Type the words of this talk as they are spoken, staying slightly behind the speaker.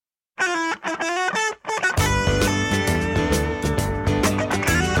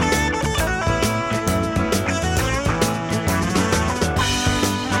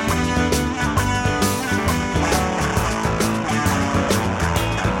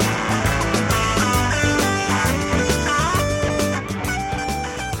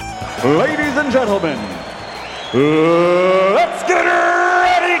Ladies and gentlemen, let's get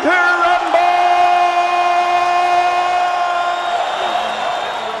ready to rumble!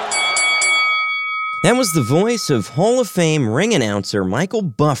 That was the voice of Hall of Fame ring announcer Michael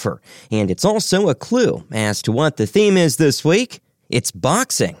Buffer, and it's also a clue as to what the theme is this week. It's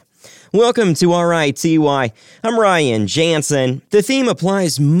boxing. Welcome to RITY. I'm Ryan Jansen. The theme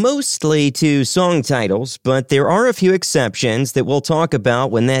applies mostly to song titles, but there are a few exceptions that we'll talk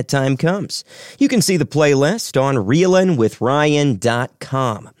about when that time comes. You can see the playlist on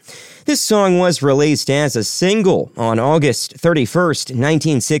reelinwithryan.com. This song was released as a single on August 31st,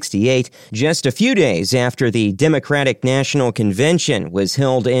 1968, just a few days after the Democratic National Convention was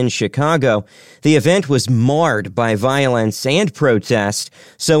held in Chicago. The event was marred by violence and protest,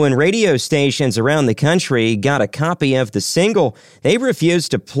 so when radio stations around the country got a copy of the single, they refused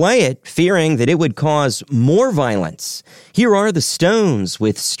to play it, fearing that it would cause more violence. Here are the Stones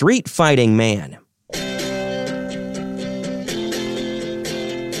with Street Fighting Man.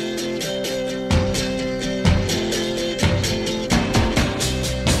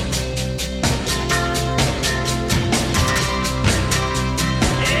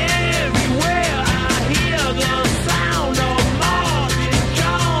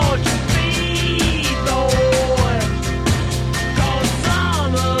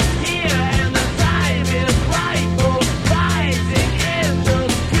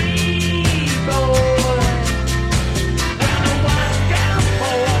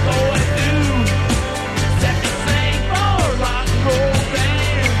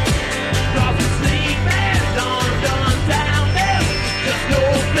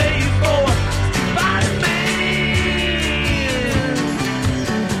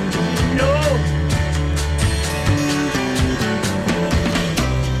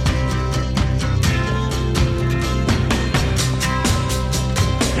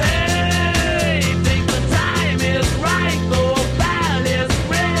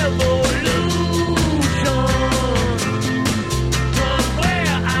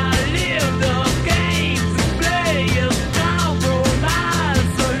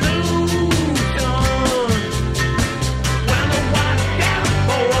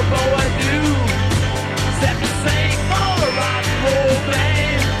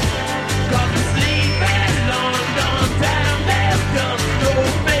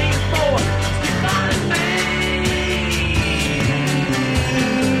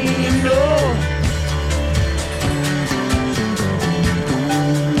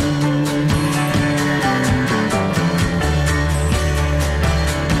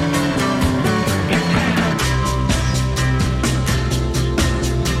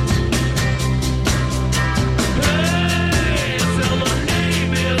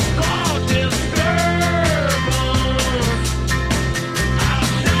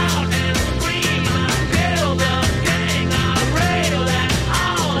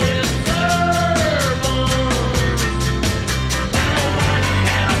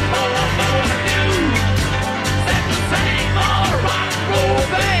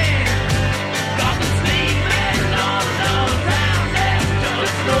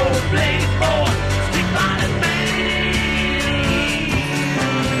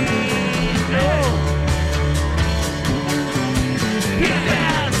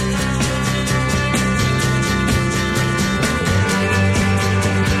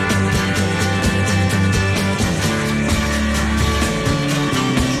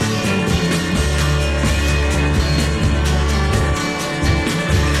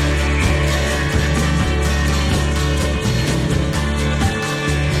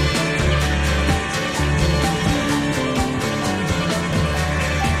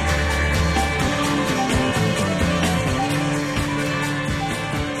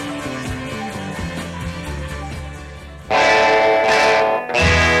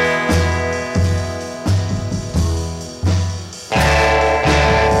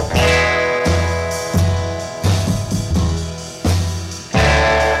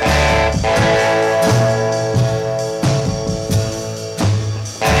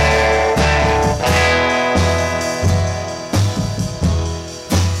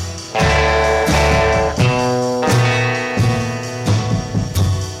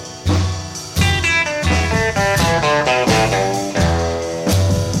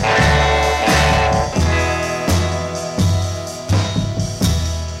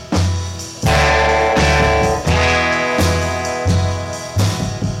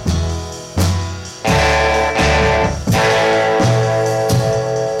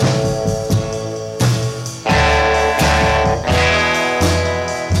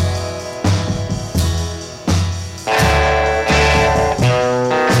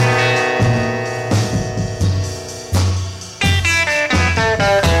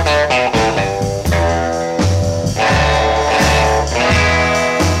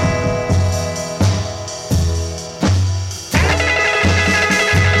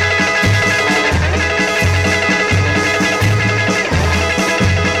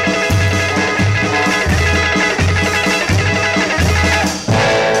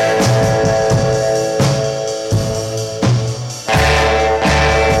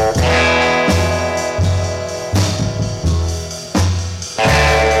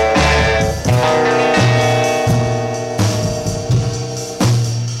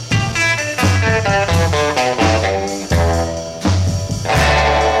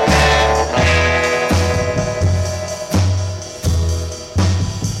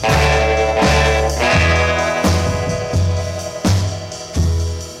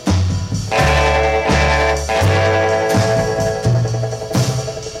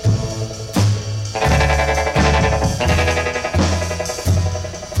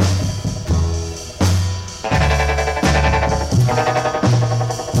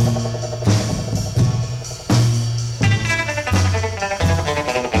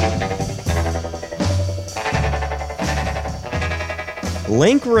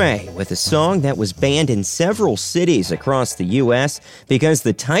 Link Wray with a song that was banned in several cities across the U.S. because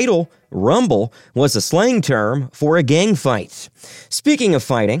the title, Rumble, was a slang term for a gang fight. Speaking of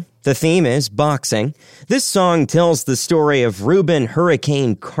fighting, the theme is boxing. This song tells the story of Reuben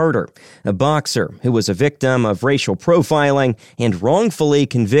Hurricane Carter, a boxer who was a victim of racial profiling and wrongfully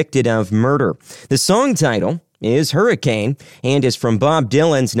convicted of murder. The song title is Hurricane and is from Bob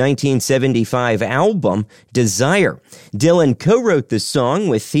Dylan's 1975 album, Desire. Dylan co-wrote the song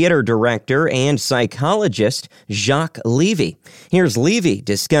with theater director and psychologist Jacques Levy. Here's Levy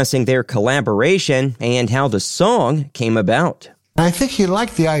discussing their collaboration and how the song came about. I think he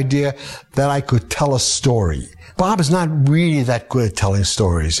liked the idea that I could tell a story. Bob is not really that good at telling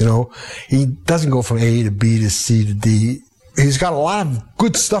stories, you know. He doesn't go from A to B to C to D. He's got a lot of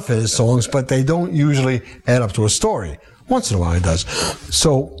good stuff in his songs, but they don't usually add up to a story. Once in a while he does.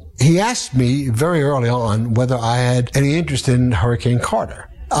 So he asked me very early on whether I had any interest in Hurricane Carter.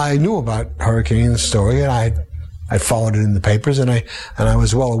 I knew about Hurricane's story, and I followed it in the papers, and I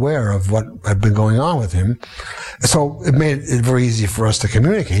was well aware of what had been going on with him. So it made it very easy for us to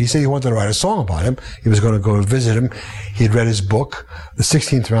communicate. He said he wanted to write a song about him. He was going to go visit him. He had read his book, The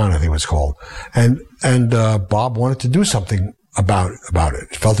 16th Round, I think it was called. And Bob wanted to do something about it.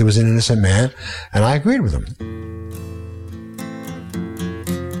 He felt he was an innocent man, and I agreed with him.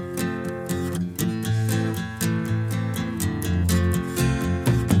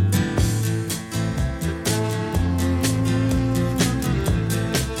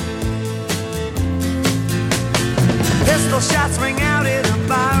 Pistol shots ring out in a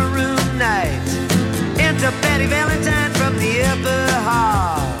barroom night. Enter Betty Valentine from the upper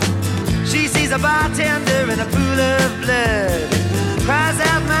hall. She sees a bartender in a pool of blood. Cries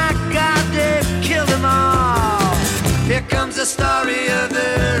out, my God, they've killed them all. Here comes the story of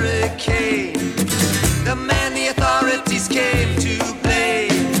the hurricane, the man the authorities came to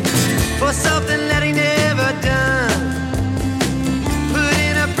blame for something that he never done. Put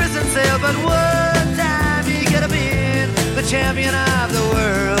in a prison cell, but one time he could have been the champion of the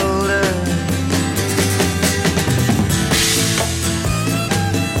world.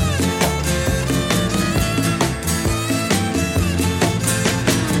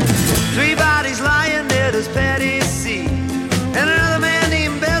 Three bodies lying dead as Patty C, and another man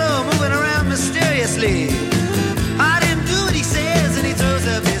named Bello moving around mysteriously. I didn't do what he says, and he throws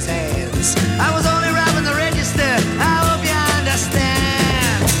up his hands. I was only robbing the register, I hope you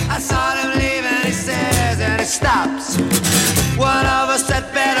understand. I saw him leave and he says, and he stops. One of us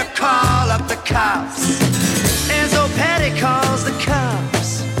had better call up the cops. And so Patty calls the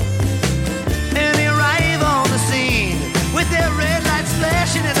cops, and they arrive on the scene with their red lights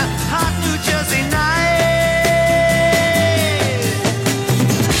flashing in a hot New Jersey night.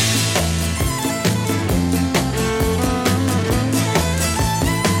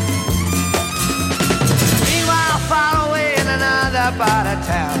 Meanwhile, far away in another part of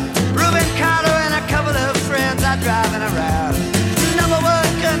town, Reuben Carter and a couple of friends are driving around. Number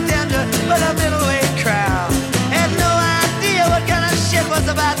one contender for the middleweight crown. Had no idea what kind of shit was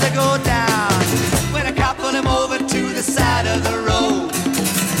about to go down when a cop pulled him over to the side of the road.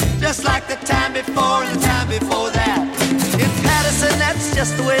 Just like the time before and the time before that. In Patterson, that's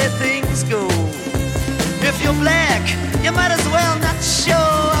just the way things go. If you're black, you might as well not show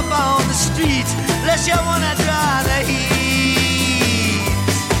up on the street unless you wanna draw the heat.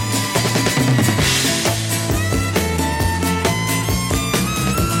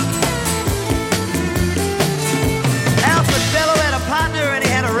 Alfred Bello had a partner and he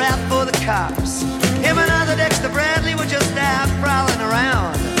had a rap for the cops. Him and other Dexter Bradley were just out prowling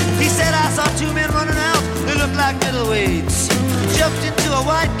around. He said, I saw two men running out, they looked like middleweights. Jumped into a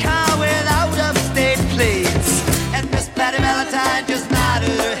white car with out-of-state plates. And Miss Patty Valentine just nodded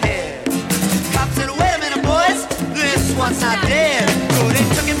her head. Cop said, wait a minute, boys, this one's not dead. So they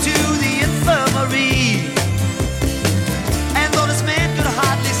took him to the infirmary. And though this man could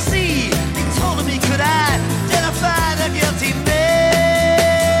hardly see, they told him he could identify the guilty man.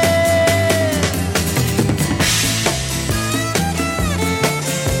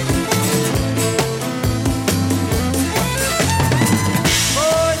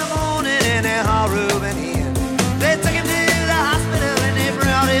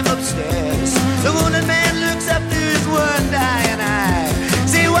 The wounded man looks up to his one dying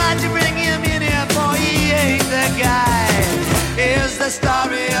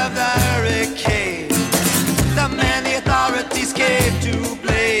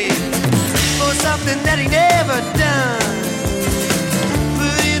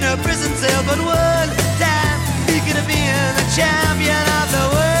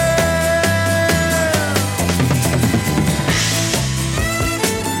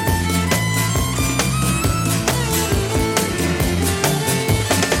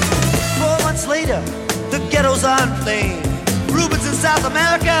ghettos on flame. Rubens in South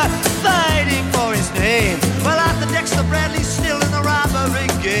America fighting for his name. Well, Arthur Dexter Bradley's still in the robbery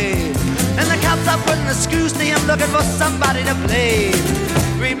game. And the cops are putting the screws to him, looking for somebody to blame.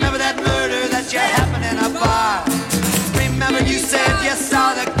 Remember that murder that you happened in a bar? Remember you said you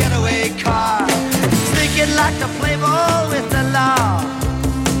saw the getaway car? Think you'd like to play ball with the law?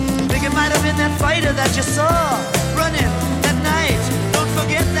 Think it might have been that fighter that you saw running that night. Don't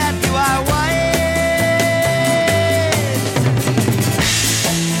forget that you are white.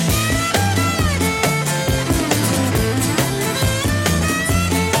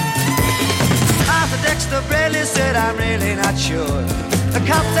 Dexter Bradley said, I'm really not sure. The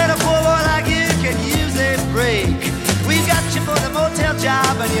cop said a poor boy like you can use a break. We got you for the motel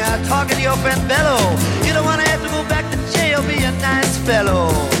job and you're talking to your friend Bello. You don't want to have to go back to jail, be a nice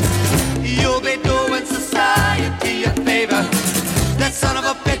fellow. You'll be doing society a favor. That son of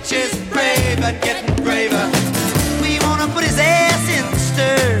a bitch is brave and getting braver. We want to put his ass in the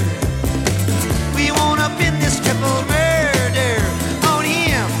stir. We want to pin this triple murder on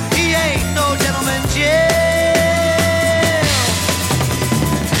him. He ain't no gentleman jail.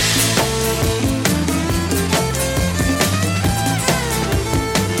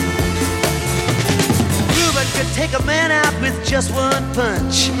 Ruben could take a man out with just one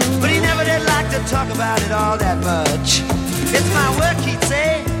punch, but he never did like to talk about it all that much. It's my work, he'd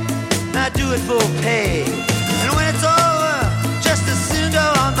say, I do it for pay. And when it's over, just as soon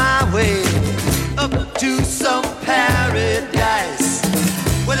go on my way up to some paradise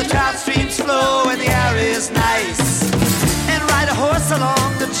where the trout streams flow and the air is nice, and ride a horse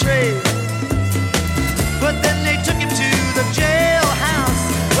along the trail. But then they took him to the jailhouse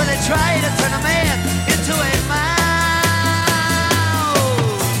where they tried to turn a man into a mouse.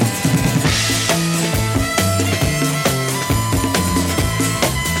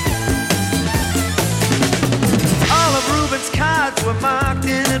 All of Ruben's cards were marked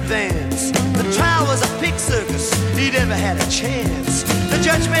in advance. The trial was a pig circus, he never had a chance. The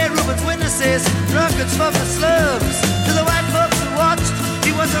judge made Ruben's witnesses drunkards from the slums. To the white folks who watched,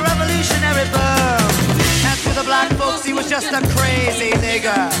 he was a revolutionary bum. And to the black folks, he was just a crazy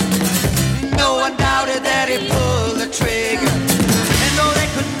nigger. No one doubted that he pulled the trigger. And though they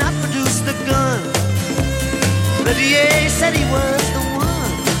could not produce the gun, the DA said he was the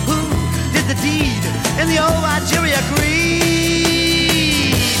one who did the deed, and the old white jury agreed.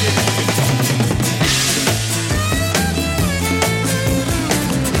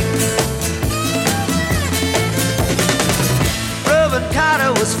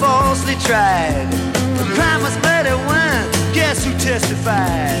 Carter was falsely tried. The crime was murder one. Guess who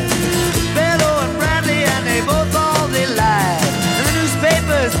testified? Bello and Bradley, and they both all they lied. And the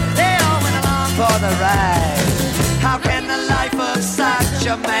newspapers, they all went along for the ride. How can the life of such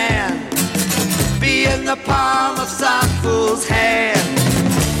a man be in the palm of some fool's hand?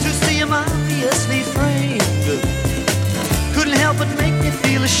 To see him obviously framed couldn't help but make me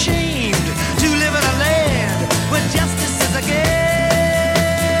feel ashamed to live in a land where justice is a game.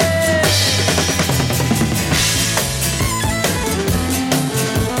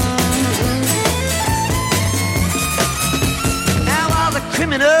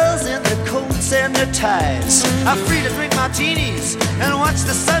 Criminals in their coats and their ties are free to drink martinis and watch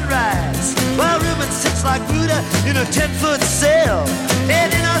the sunrise, while Ruben sits like Buddha in a 10-foot cell, an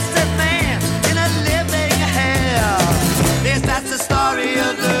innocent man in a living hell. Yes, that's the story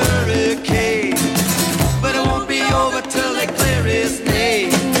of the hurricane, but it won't be over till they clear his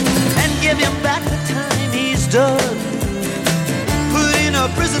name and give him back the time he's done. Put in a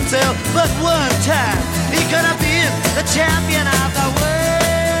prison cell, but one time he could have been the champion of the world.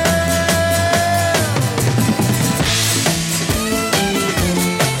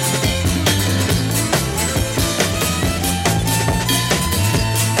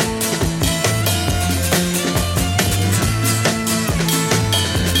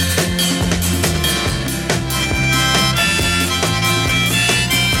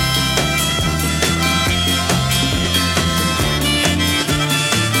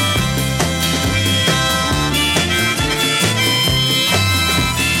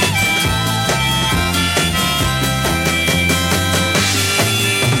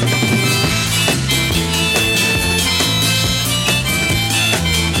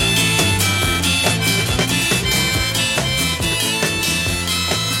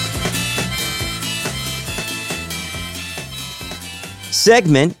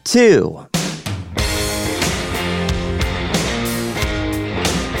 Segment 2.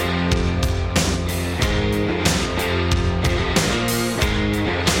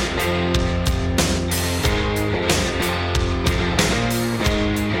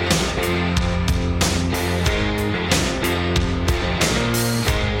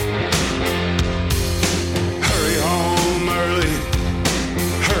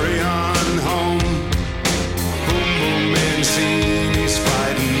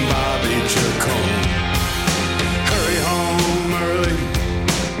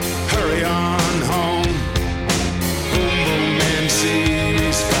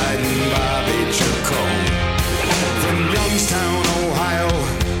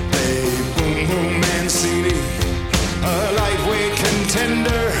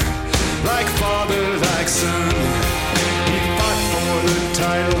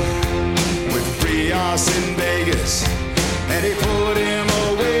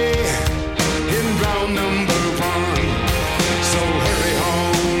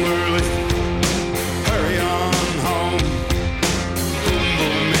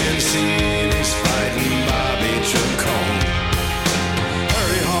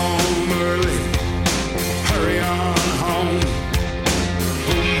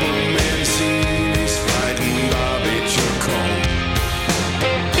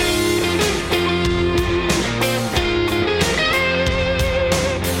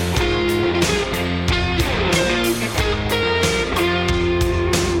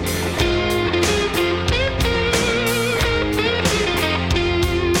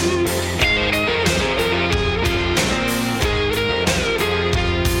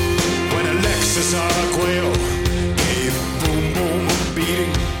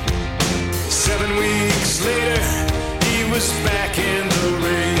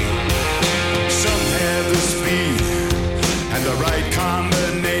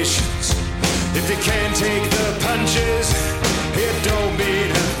 If you can't take the punches, it don't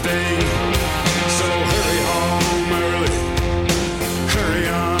mean a thing. So hurry home early, hurry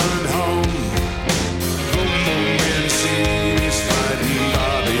on home. Boom, boom, MC's fighting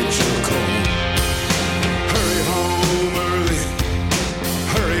Bobby Chacon. Hurry home early,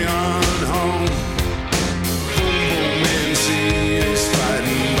 hurry on home. Boom, boom, MC's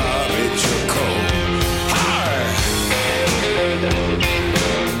fighting Bobby Chacon.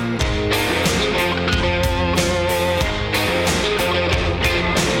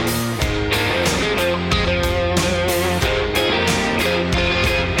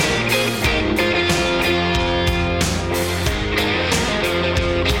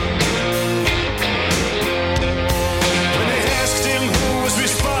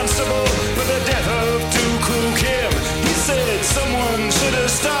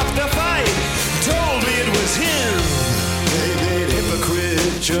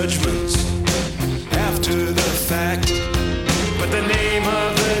 Judgments after the fact, but the name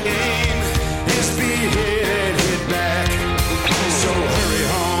of the game is be hit and hit back. So hurry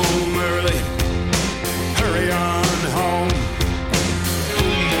home early, hurry on home.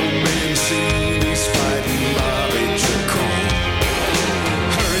 Boom, boom, MC's fighting Bobby Chacon.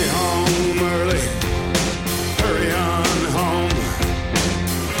 Hurry home early, hurry on home.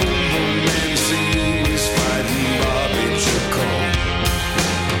 Boom, boom, MC's fighting Bobby Chacon.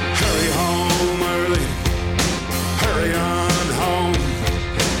 Hurry home early, hurry on home.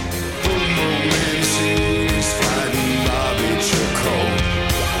 Boom, boom, MC's fighting Bobby Chacon.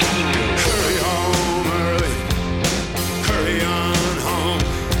 Hurry home early, hurry on home.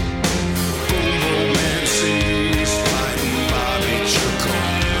 Boom, boom, MC's fighting Bobby Chacon.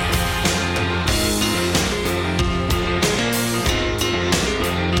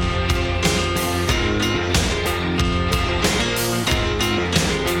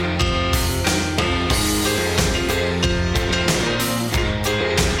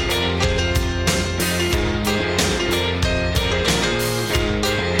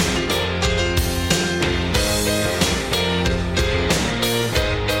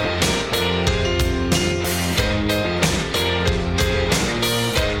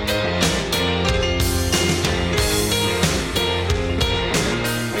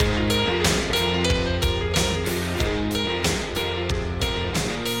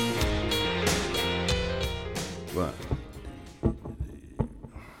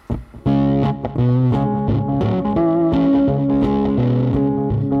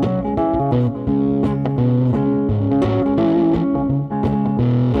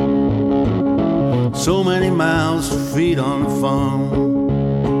 So many miles to feed on the farm.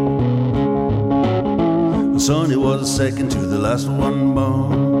 Sonny was the second to the last one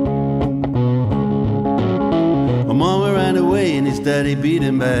born. My mama ran away and his daddy beat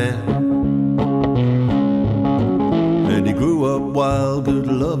him bad. And he grew up wild, good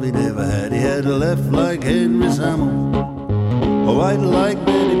love he never had. He had a left like Henry Samuel, a right like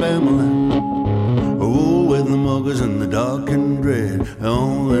Betty Bamela. Oh, with the muggers and the dark and dread,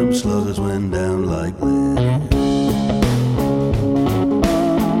 all them sluggers went down like lead.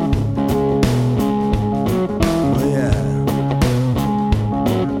 Oh, yeah.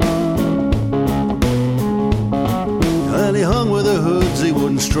 Well, he hung with the hoods, he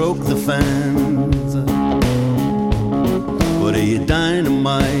wouldn't stroke the fans, but he had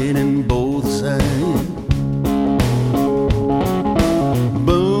dynamite in both sides.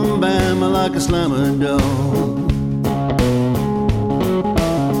 Like a slammer dog,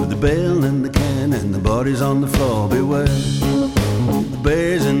 with the bell and the can and the bodies on the floor. Beware, the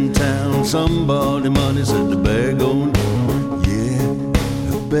bear's in town. Somebody money said the bear going down. Yeah,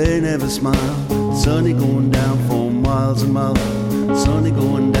 the bear never smiled. Sunny going down for miles and miles. Sunny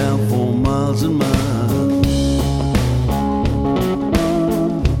going down for miles and miles.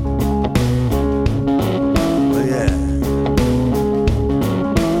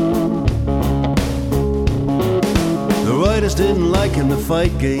 Didn't like him to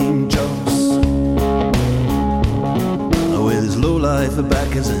fight game jokes, with his low life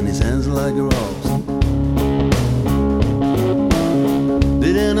backers and his hands like a rose.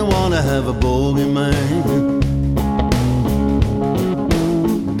 They didn't want to have a bogeyman.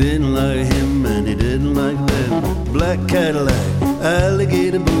 Didn't like him and he didn't like them. Black Cadillac,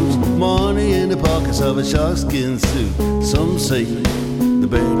 alligator boots, money in the pockets of a sharkskin suit. Some say the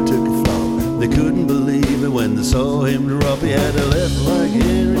bear took a flop. They couldn't believe it when they saw him drop. He had a left like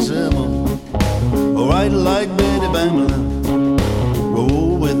Henry Samuel, a right like Betty Bamela.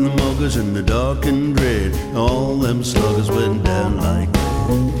 Roll with the muggers in the dark and dread. All them sluggers went down like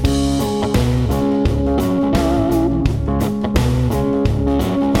lead.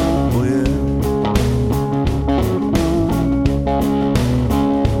 Oh yeah.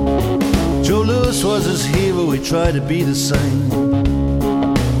 was his hero, he tried to be the same.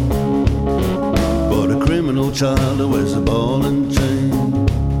 But a criminal child who wears a ball and chain.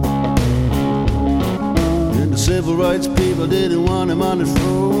 And the civil rights people didn't want him on the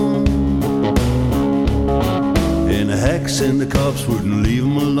throne. And the hacks and the cops wouldn't leave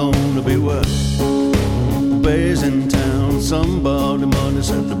him alone. To be well, the bears in town, some borrowed the money,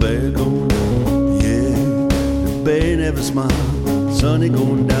 said the bear go down. Yeah, the bear never smiled. Sunny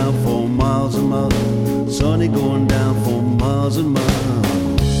going down for miles and miles. Sunny going down for miles and miles.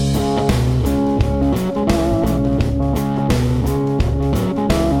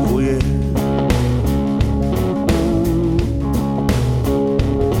 Oh yeah.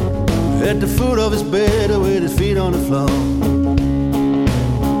 At the foot of his bed, with his feet on the floor,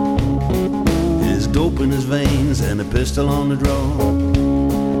 his dope in his veins and a pistol on the drawer.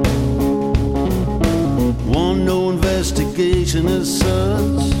 One no investigation as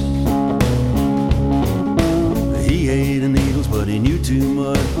such. He hated needles, but he knew too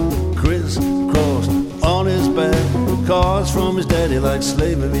much. Crisscross on his back, cars from his daddy like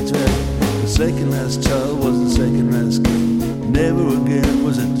slavery track. The second last child was the second last king. Never again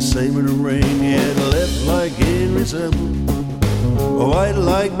was it the same in the rain. He had a left like Henry Samuel, a white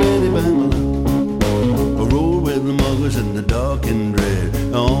like Betty Bangla, a road with the muggers in the dark and dread.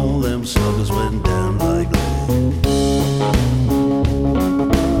 All them suckers went down like lead.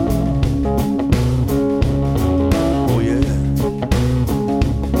 Oh yeah.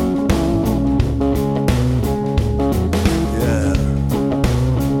 Yeah.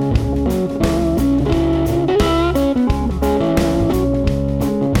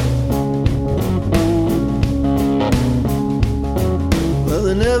 Well,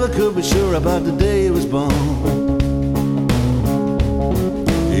 they never could be sure about the day he was born.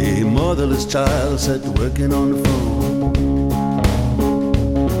 A motherless child set to working on the phone.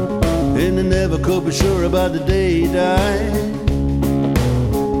 And they never could be sure about the day he died.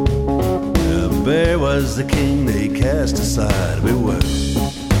 The bear was the king they cast aside. We were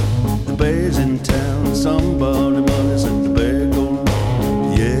the bears in town. Some borrowed the money, said the bear going.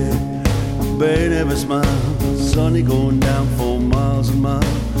 Yeah, the bear never smiled. Sunny going down for miles and miles.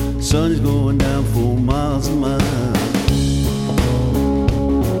 Sun is going down for miles and miles.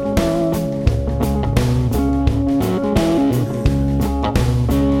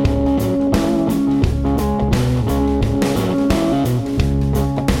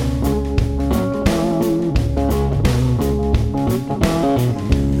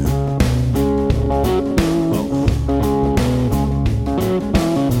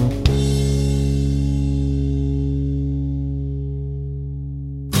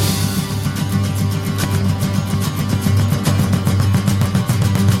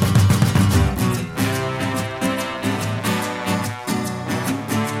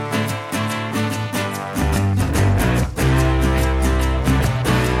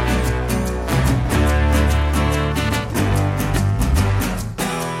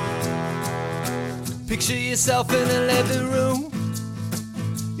 Picture yourself in a living room,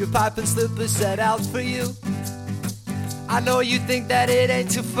 your pipe and slippers set out for you. I know you think that it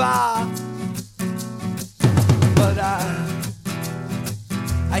ain't too far, but I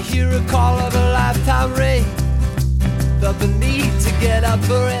hear a call of a lifetime ring. Felt the need to get up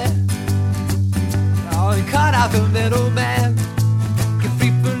for it. Oh, you cut out the middleman, get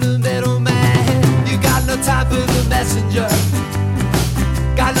free from the middleman. You got no time for the messenger,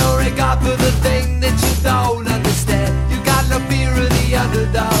 got no regard for the thing that you don't understand. You got no fear of the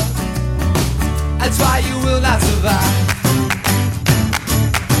underdog, that's why you will not survive.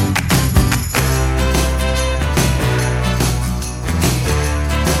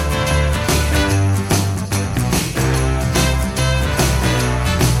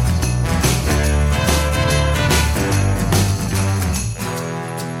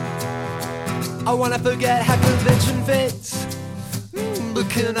 I wanna forget how convention fits, but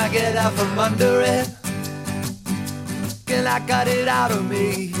can I get out from under it? Can I cut it out of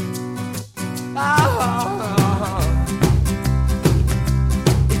me? Oh.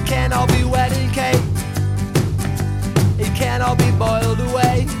 It can't all be wedding cake, it can't all be boiled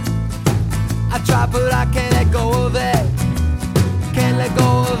away. I try but I can't let go of it, can't let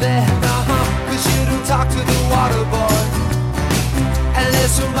go of it. Cause you don't talk to the water boy, and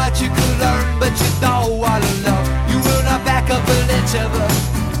there's so much you could learn, but you don't wanna know. You will not back up an inch of it,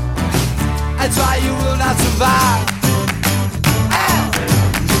 that's why you will not survive.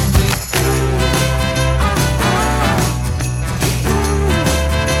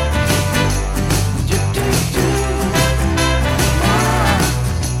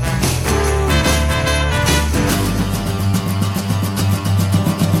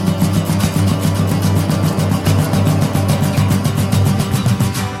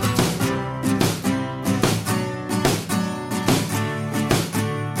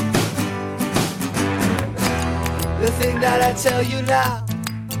 The thing that I tell you now,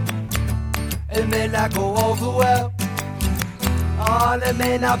 it may not go over well. Oh, and it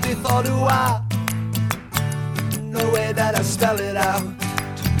may not be thought a while. No way that I spell it out.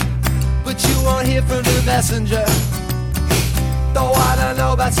 But you won't hear from the messenger. Don't wanna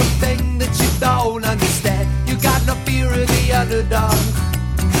know about something that you don't understand. You got no fear of the underdog.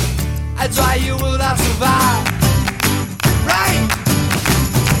 That's why you will not survive. Right?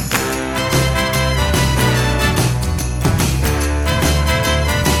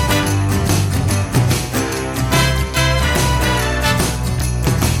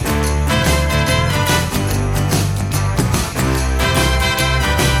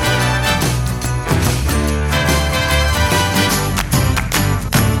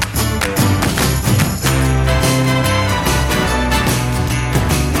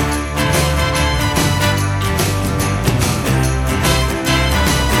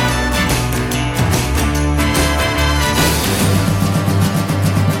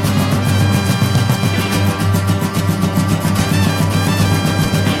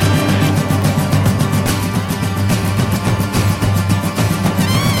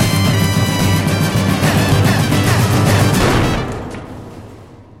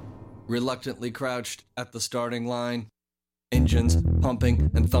 Reluctantly crouched at the starting line, engines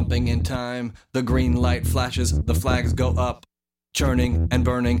pumping and thumping in time. The green light flashes, the flags go up, churning and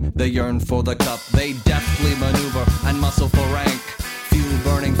burning, they yearn for the cup. They deftly maneuver and muscle for rank, fuel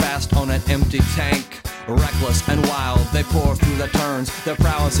burning fast on an empty tank. Reckless and wild, they pour through the turns. Their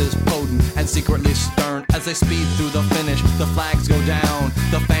prowess is potent and secretly stern. As they speed through the finish, the flags go down.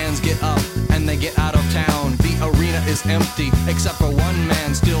 The fans get up and they get out of town. The arena is empty, except for one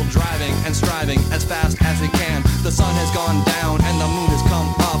man still driving and striving as fast as he can. The sun has gone down and the moon has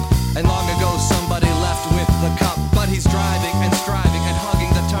come up. And long ago somebody left with the cup. But he's driving and striving and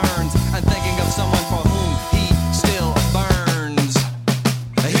hugging the turns and thinking of someone for whom he still burns.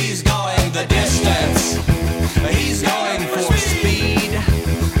 He's going the distance. He's going for speed.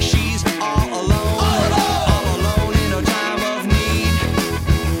 She's all alone in her time of need.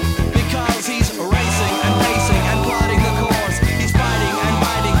 Because he's racing and pacing and plotting the course. He's fighting and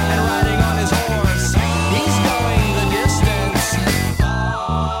biting and riding on his horse. He's going the distance.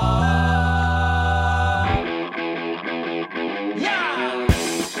 Yeah!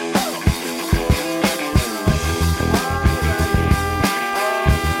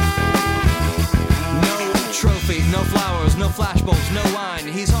 No trophy, no flowers, no flashbulbs, no wine.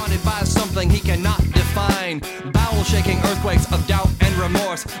 He's haunted by something he cannot define. Bowel-shaking earthquakes of doubt and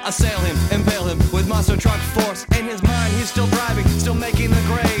remorse assail him, impale him with monster truck force. In his mind, he's still driving, still making the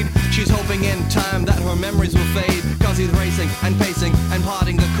grade. She's hoping in time that her memories will fade. Cause he's racing and pacing and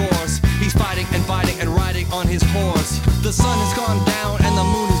plotting the course. He's fighting and biting and riding on his horse. The sun has gone down and the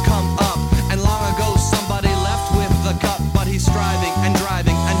moon has come up. And long ago somebody left with the cup. But he's striving and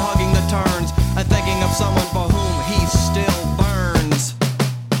driving and hugging the turns and thinking of someone for whom he still burns.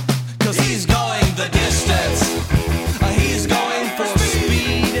 Cause he's going the distance. He's going for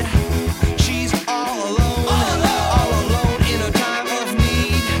speed. She's all alone in her time of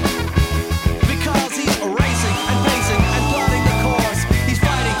need. Because he's racing and pacing and plotting the course. He's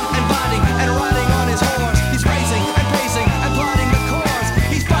fighting and biting and riding on his horse. He's racing and pacing and plotting the course.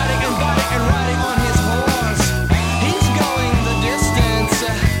 He's fighting and biting and riding on his horse. He's going the distance.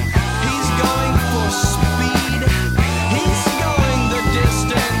 He's going for speed. He's going the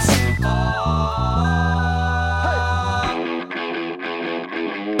distance.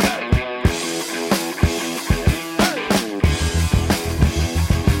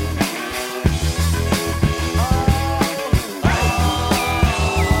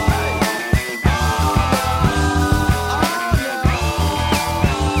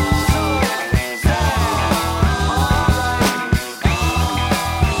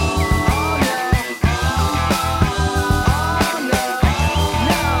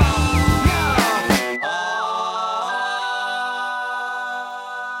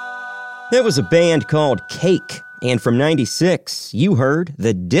 That was a band called Cake. And from 96, you heard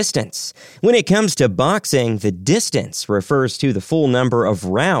The Distance. When it comes to boxing, the distance refers to the full number of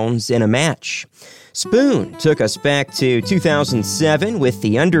rounds in a match. Spoon took us back to 2007 with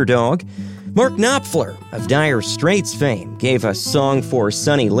The Underdog. Mark Knopfler of Dire Straits fame gave us Song for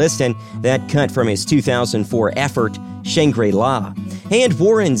Sonny Liston, that cut from his 2004 effort, Shangri-La. And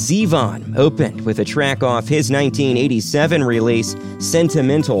Warren Zevon opened with a track off his 1987 release,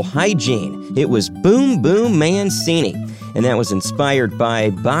 Sentimental Hygiene. It was Boom Boom Mancini, and that was inspired by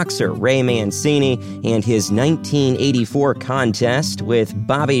boxer Ray Mancini and his 1984 contest with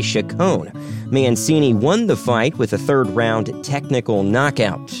Bobby Chacon. Mancini won the fight with a third-round technical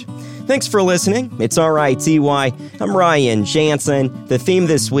knockout. Thanks for listening. It's RITY. I'm Ryan Jansen. The theme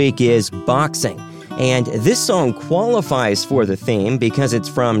this week is boxing. And this song qualifies for the theme because it's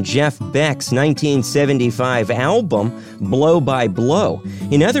from Jeff Beck's 1975 album, Blow by Blow.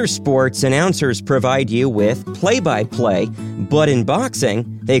 In other sports, announcers provide you with play-by-play, but in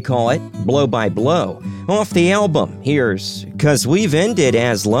boxing, they call it blow by blow. Off the album, here's 'Cause We've Ended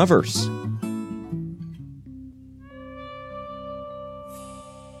as Lovers.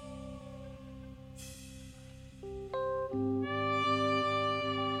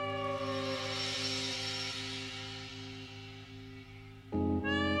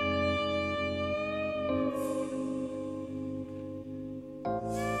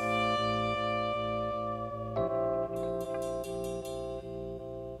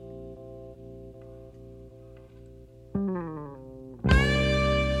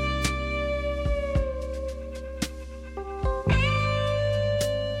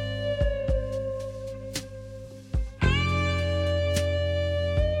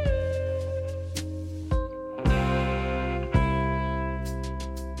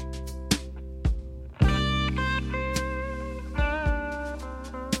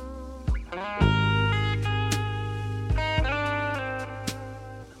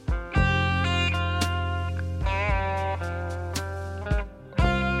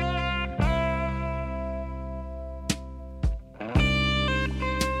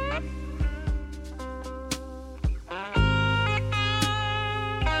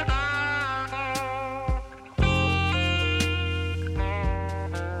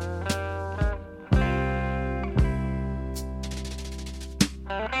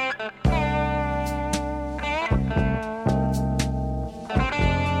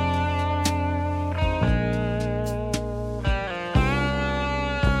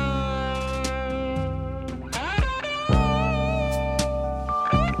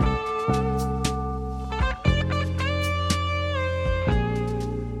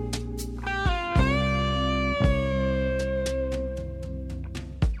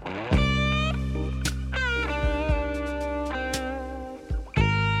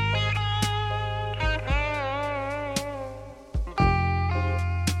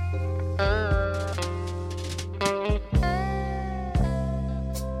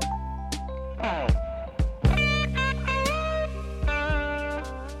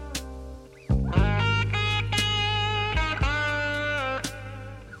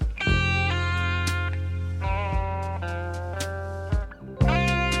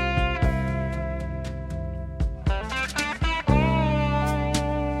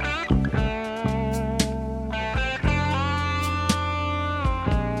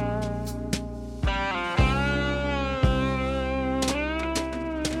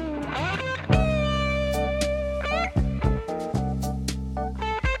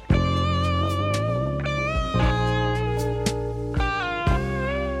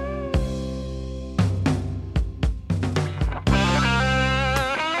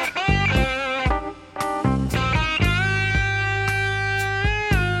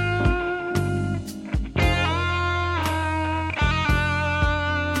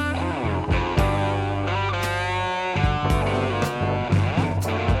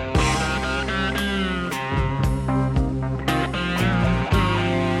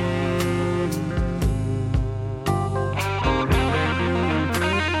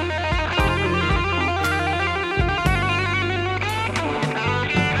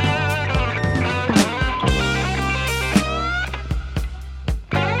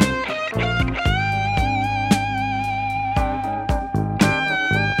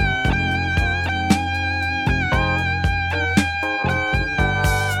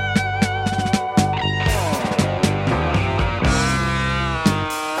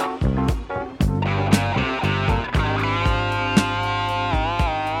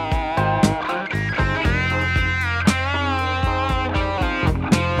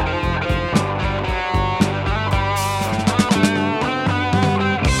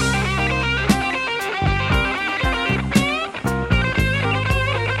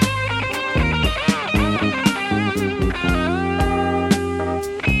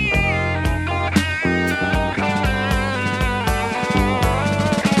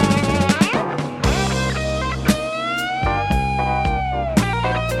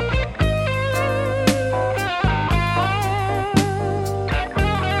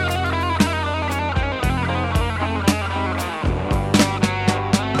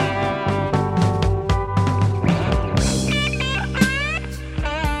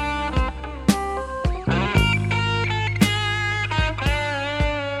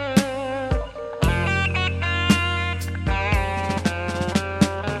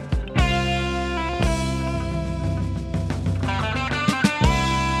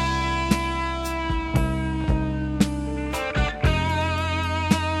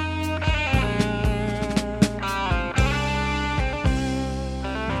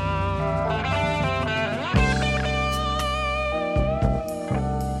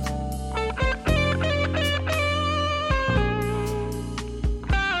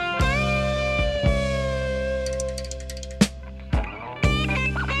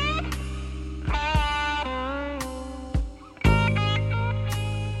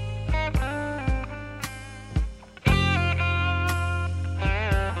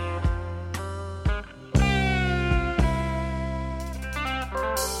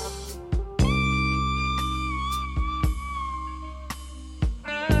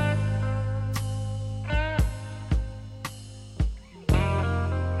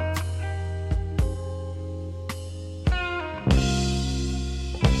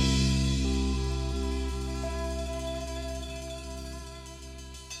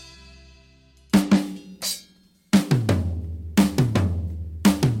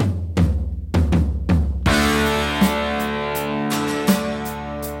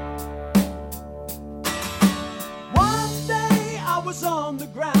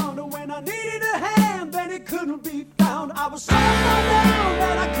 was so far down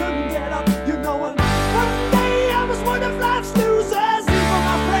that I couldn't get up. You know, and one day I was one of life's losers. Even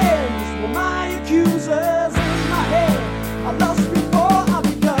my friends were my accusers. In my head, I lost before I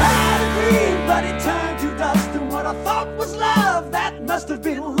begun. I had a dream, but it turned to dust. And what I thought was love, that must have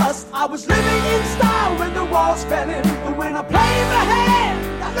been lust. I was living in style when the walls fell in. But when I played my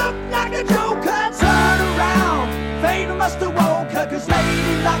hand, I looked like a joker. Turn around, fate must have woke her. 'Cause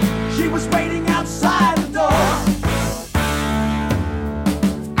Lady Luck, she was waiting outside the door.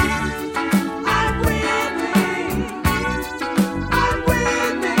 I'm winning, I'm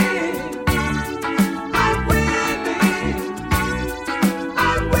winning, I'm winning,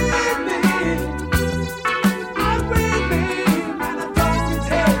 I'm winning, I'm winning, and I don't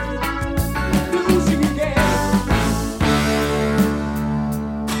intend losing again.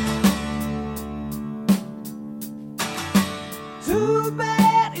 Too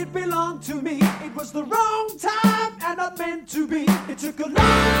bad it belonged to me. It was the wrong time and not meant to be. It took a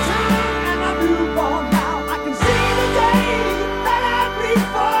long time and I move on now. I can see the day that I bleed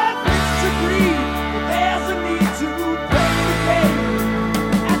for this to breathe. But there's a need to play the game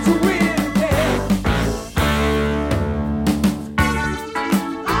and to win again.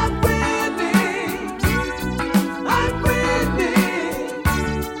 I'm winning, I'm winning,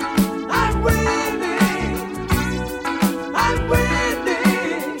 I'm winning, I'm winning,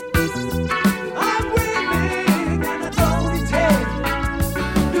 I'm winning, and I don't intend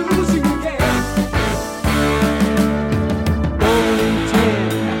losing again. Don't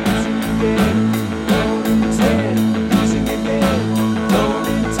intend losing again. Don't intend losing again. Don't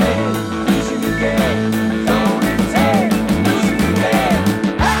intend losing again. Don't intend losing again.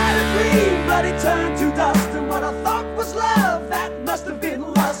 I had a dream, but it turned to dust. And what I thought was love, that must have been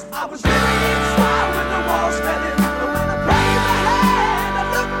lust. I was living in style when the walls fell in. But when I played my hand, I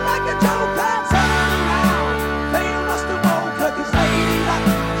looked like a joker. Turn around, fate must have woke her. 'Cause Lady Luck,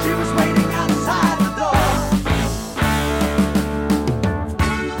 she was waiting outside the door.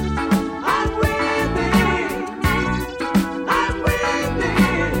 I'm winning, I'm winning,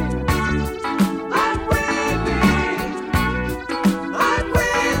 I'm winning, I'm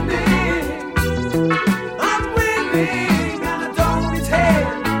winning, I'm winning, and I don't intend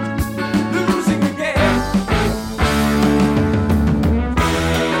losing again.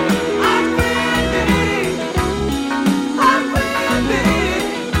 I'm winning, I'm winning, I'm winning,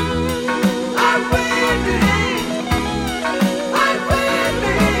 I'm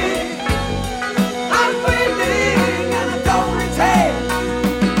winning, I'm winning, and I don't intend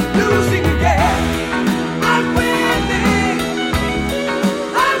losing again. I'm winning,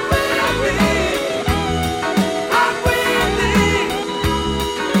 I'm winning, I'm winning,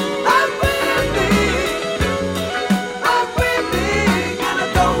 I'm winning, I'm winning, and I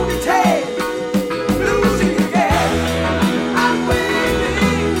don't intend losing again. I'm winning,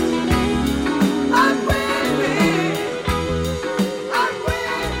 I'm winning, I'm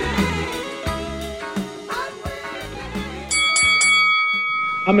winning,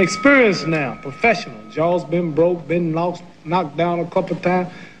 I'm experienced now, professional. Jaw's been broke, been knocked down a couple times.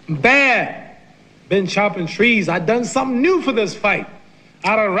 Bad. Been chopping trees. I done something new for this fight.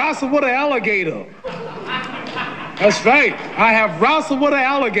 I done wrestled with an alligator. That's right. I have wrestled with an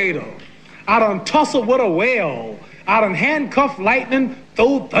alligator. I done tussled with a whale. I done handcuffed lightning,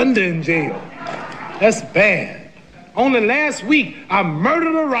 throw thunder in jail. That's bad. Only last week, I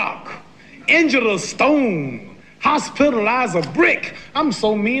murdered a rock, injured a stone, hospitalized a brick. I'm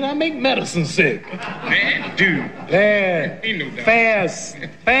so mean, I make medicine sick. Man, dude. Yeah. Ain't no doubt. Fast.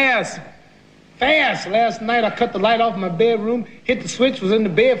 Last night, I cut the light off my bedroom, hit the switch, was in the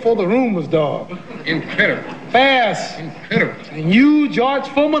bed before the room was dark. Incredible. Fast. Incredible. And you, George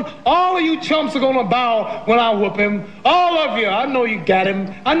Foreman, all of you chumps are gonna bow when I whoop him. All of you. I know you got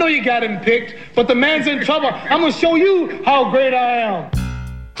him. I know you got him picked, but the man's in trouble. I'm gonna show you how great I am.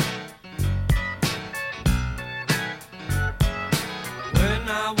 When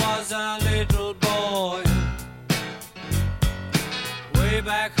I was a little boy, way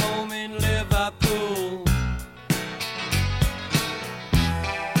back home in Liverpool,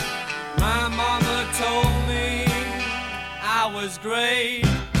 my mama told me I was great.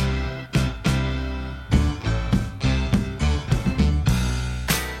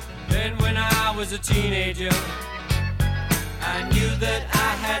 Then when I was a teenager, I knew that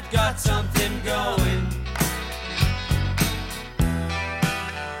I had got something going.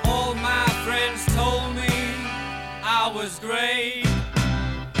 All my friends told me I was great.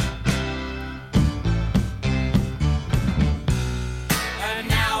 And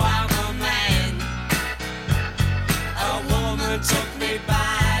now I'm a man. A woman took me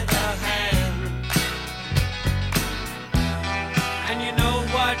by the hand.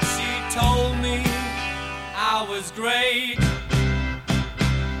 great.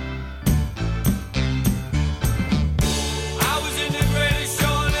 I was in the greatest show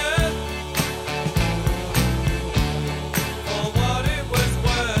on earth for what it was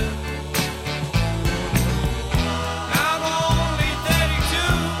worth. Now I'm only 32,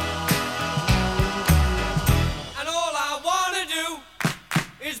 and all I wanna do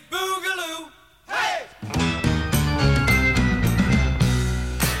is boogaloo. Hey!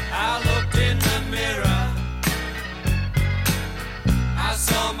 I looked in the mirror, I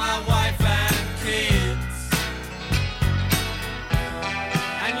saw my wife and kids,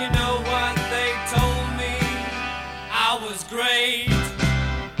 and you know what they told me? I was great.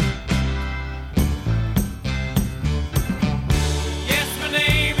 Yes, my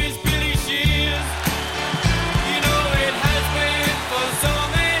name is Billy Shears. You know it has been for so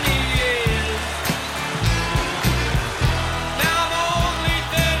many years. Now I'm only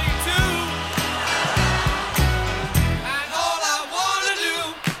 32, and all I wanna do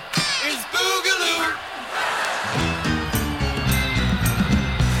is boogaloo.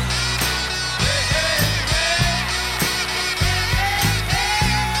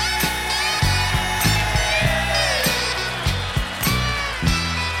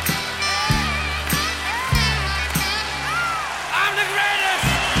 I'm the greatest,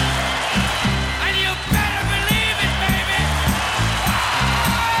 and you better believe it, baby.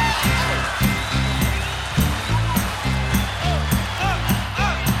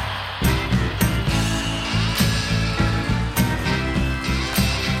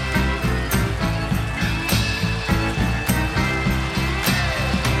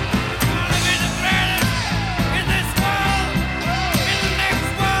 Wanna be the greatest in this world, in the next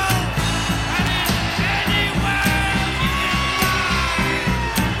world, and in any world you can find.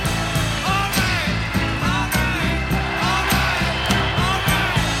 All right, all right, all right, all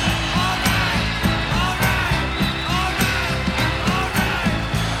right, all right, all right, all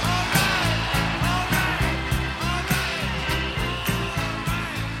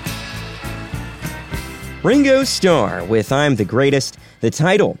Ringo Starr with I'm the Greatest. The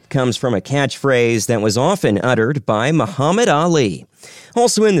title comes from a catchphrase that was often uttered by Muhammad Ali.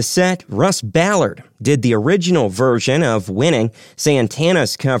 Also in the set, Russ Ballard did the original version of Winning.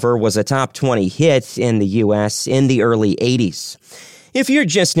 Santana's cover was a top 20 hit in the U.S. in the early 80s. If you're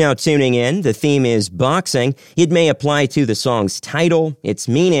just now tuning in, the theme is boxing. It may apply to the song's title, its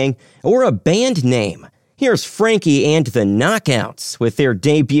meaning, or a band name. Here's Frankie and the Knockouts with their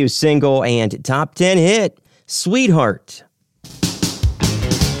debut single and top 10 hit, Sweetheart.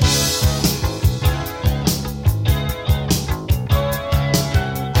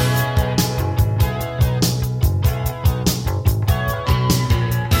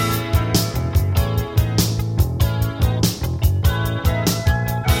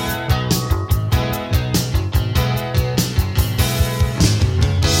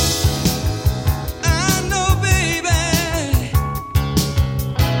 I know, baby,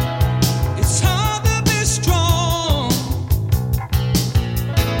 it's hard to be strong.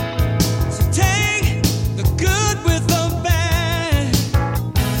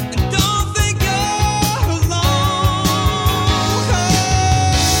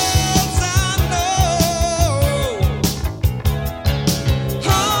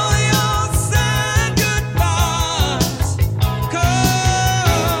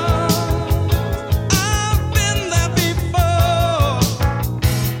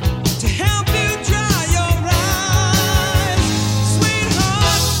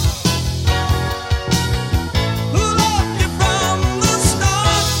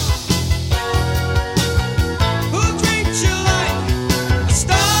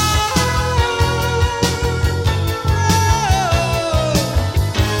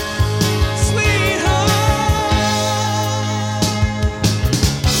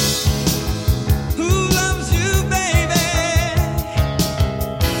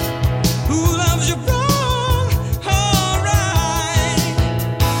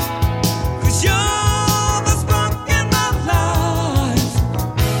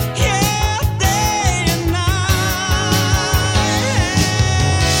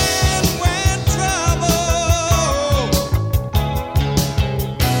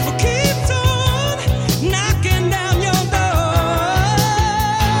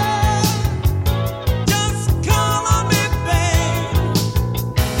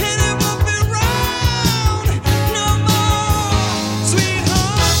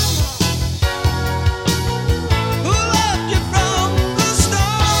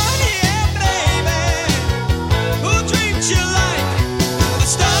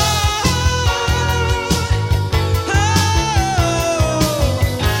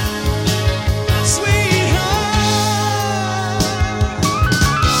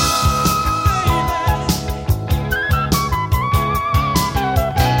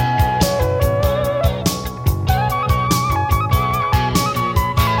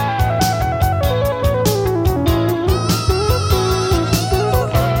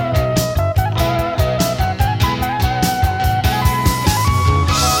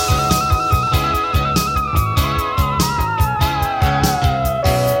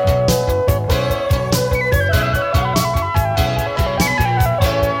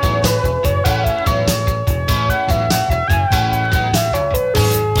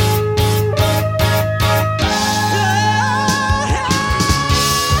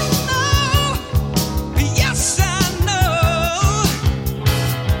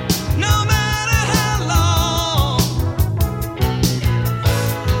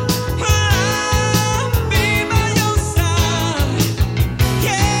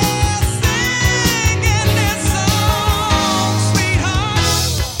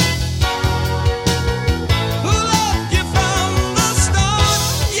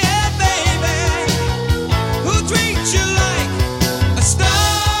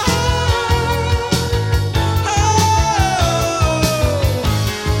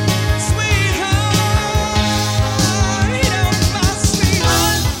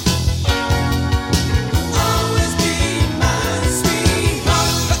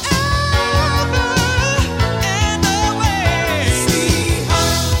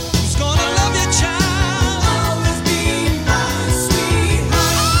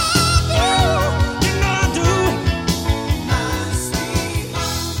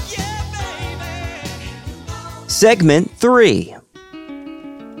 Segment 3.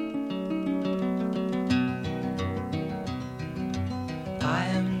 I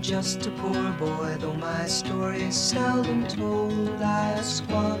am just a poor boy, though my story is seldom told. I have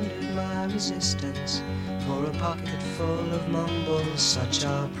squandered my resistance for a pocket full of mumbles, such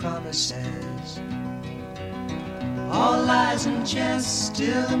are promises. All lies and jest,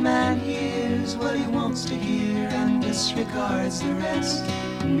 still a man hears what he wants to hear and disregards the rest.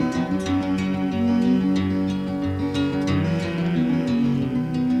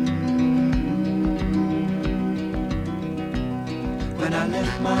 When I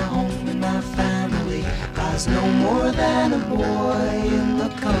left my home and my family, I was no more than a boy in the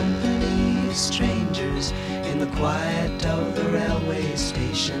company of strangers, in the quiet of the railway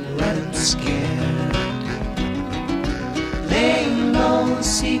station, running scared. Laying low,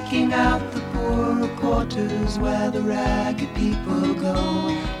 seeking out the poorer quarters where the ragged people go,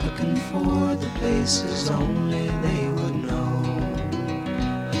 looking for the places only they would know.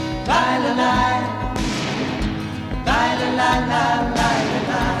 Lie-la-lie, lie-la-lie, lie-la-lie,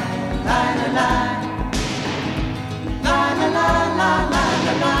 lie-la-lie, lie-la-lie,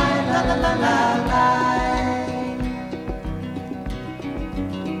 lie-la-lie, lie-la-lie.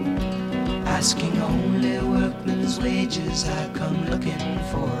 Asking only workmen's wages, I come looking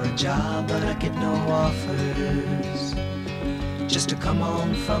for a job, but I get no offers. Just to come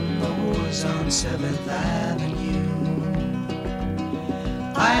on from the wars on 7th Avenue.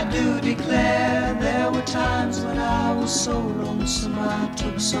 I do declare there were times when I was so lonesome I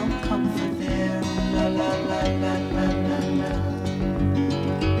took some comfort there. La la la la la la la.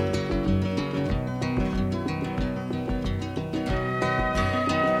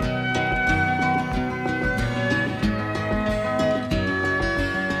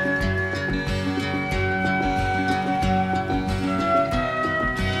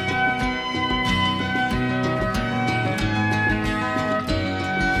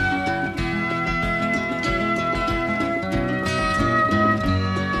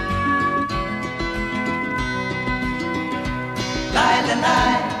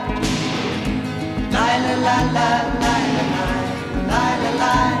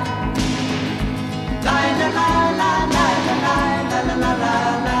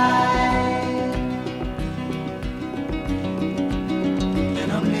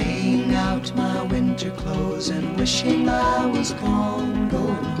 And I'm laying out my winter clothes and wishing I was gone,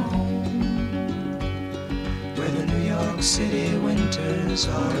 going home, where the New York City winters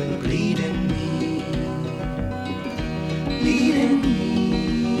are bleeding me, bleeding me.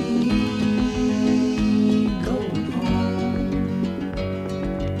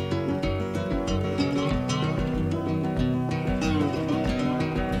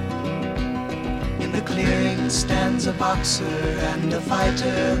 Stands a boxer and a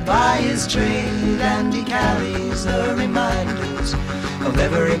fighter by his trade, and he carries the reminders of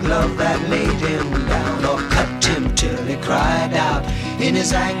every glove that laid him down or cut him till he cried out in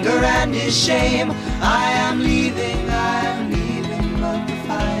his anger and his shame, I am leaving, but the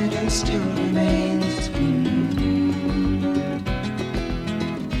fighter still remains.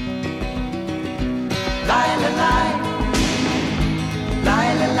 Lie, la, lie,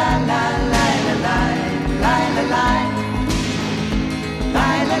 lie, la, la, la, lie, la, lie. Lie, la, lie,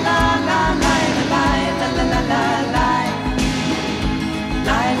 lie, la, la, la, lie, la, lie, la, la, la, la, lie,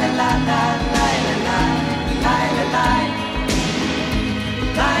 lie, la, la, la, lie, la, lie, lie, la, lie,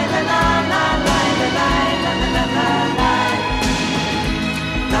 lie, la, la, la, lie, la, lie, la, la, la, la, lie,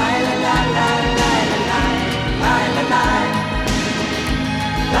 lie, la, la, la.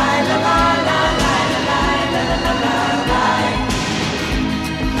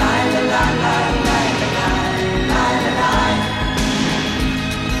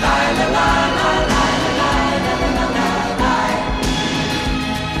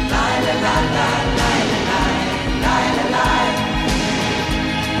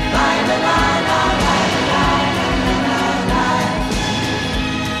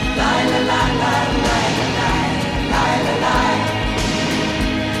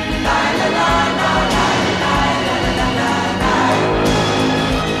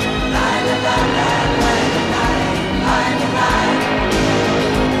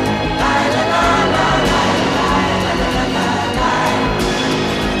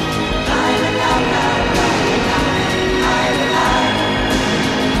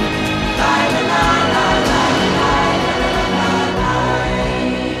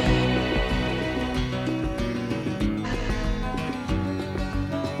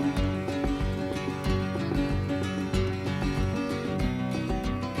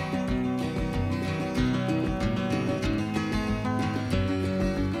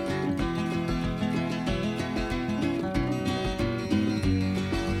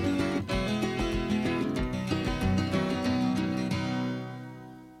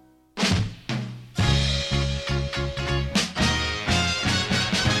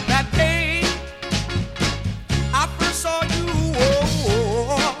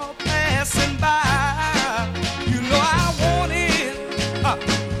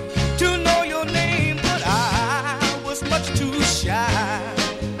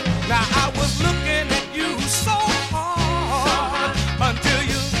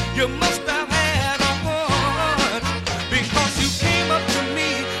 you must have had a heart, because you came up to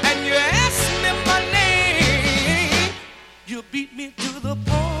me and you asked me my name. You beat me to the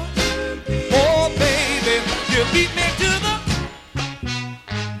punch. Oh, baby, you beat me to the.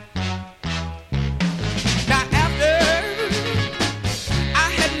 Now, after I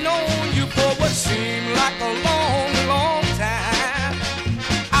had known you for what seemed like a long, long time,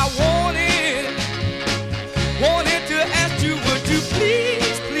 I wanted to ask you, would you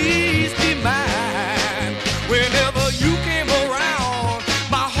please, please be mine? Whenever you came around,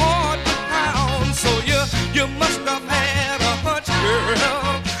 my heart would pound. So you must have had a hunch,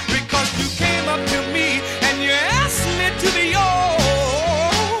 girl, because you came up to me and you asked me to be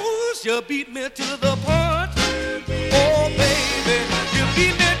yours. You beat me to the punch. Oh, baby, you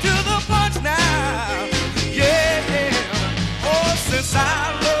beat me to the punch now. Yeah. Oh, since I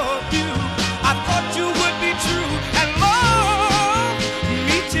loved you, I thought you would be true and love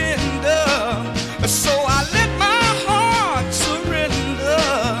me tender. So I let my heart surrender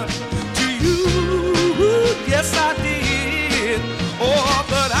to you. Yes, I did. Oh,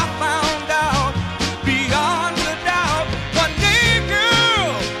 but I found out beyond a doubt one day,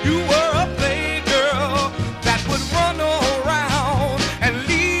 girl, you were a playgirl that would run around and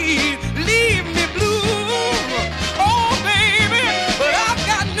leave me blue. Oh, baby, but I've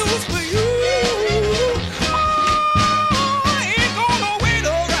got news for you. I ain't gonna wait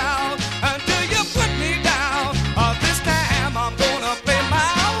around until you put me down. This time I'm gonna play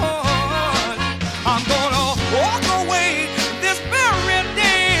my horn. I'm gonna walk away this very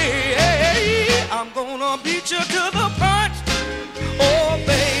day. I'm gonna beat you to the punch. Oh,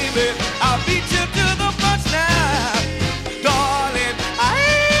 baby, I'll beat you to the punch now. Darling, I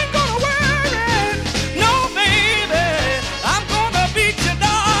ain't gonna worry. No, baby, I'm gonna beat you,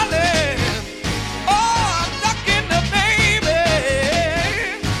 darling. Oh, I'm ducking the baby.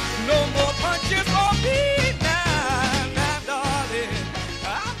 No more punches for me now, darling.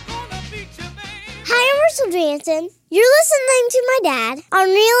 I'm gonna beat you, baby. Hi, I'm Russell Jansen. You're listening to my dad on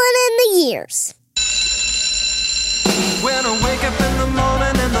Reelin' in the Years. When I wake up in the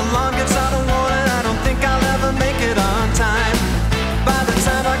morning and the alarm gives out a warning, I don't think I'll ever make it on time. By the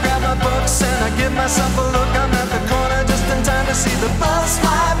time I grab my books and I give myself a look, I'm at the corner just in time to see the bus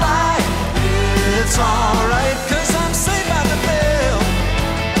fly by. It's alright, 'cause I'm safe by the bell.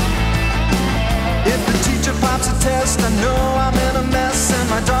 If the teacher pops a test, I know I'm in a mess, and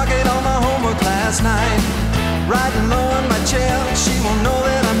my dog ate all my homework last night. Riding low in my chair, she won't know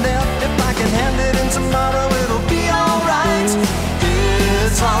that I'm there. If I can hand it in tomorrow, it'll be alright.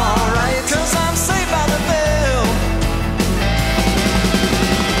 It's alright, 'cause I'm safe by the bell.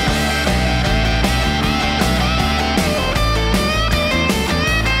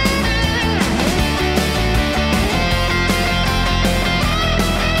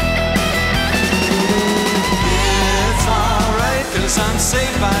 It's alright, 'cause I'm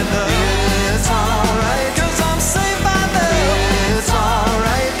safe by the. It's alright, 'cause I'm safe by the. It's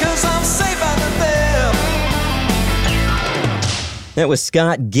alright, 'cause I'm safe by the bell. That was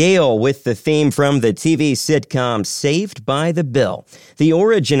Scott Gale with the theme from the TV sitcom Saved by the Bell. The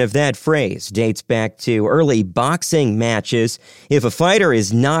origin of that phrase dates back to early boxing matches. If a fighter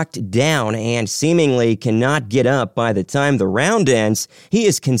is knocked down and seemingly cannot get up by the time the round ends, he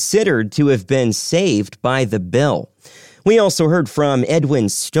is considered to have been saved by the bell. We also heard from Edwin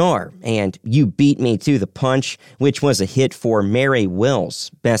Starr and You Beat Me to the Punch, which was a hit for Mary Wills,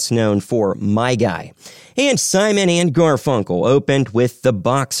 best known for My Guy. And Simon and Garfunkel opened with The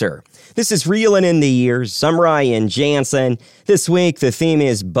Boxer. This is Reelin' in the Years. I'm Ryan Jansen. This week, the theme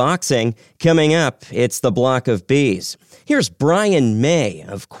is boxing. Coming up, it's the Block of Bees. Here's Brian May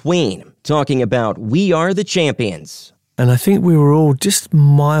of Queen talking about We Are the Champions. And I think we were all just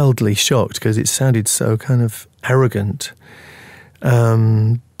mildly shocked because it sounded so kind of arrogant.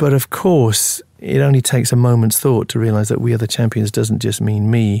 But of course, it only takes a moment's thought to realize that We Are the Champions doesn't just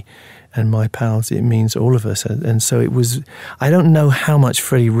mean me and my pals, it means all of us. And so it was, I don't know how much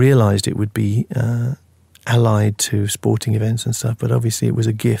Freddie realized it would be allied to sporting events and stuff, but obviously it was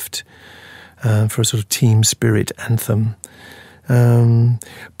a gift for a sort of team spirit anthem.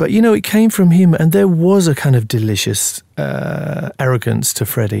 But, you know, it came from him, and there was a kind of delicious arrogance to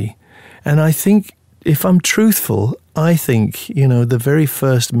Freddie. And I think, if I'm truthful, I think, you know, the very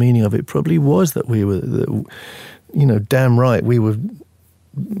first meaning of it probably was that we were, you know, damn right, we were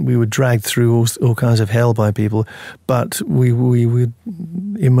dragged through all kinds of hell by people, but we would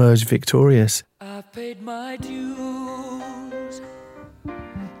emerge victorious. I've paid my dues,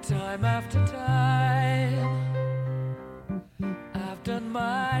 time after time. I've done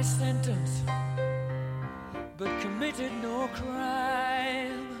my sentence, but committed no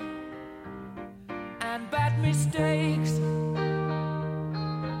crime. mistakes.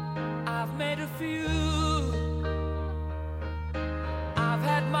 I've made a few. I've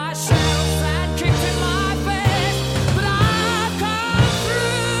had my share of sand kicked in my face, but I've come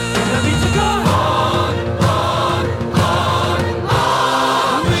through. I need to go on, on, on,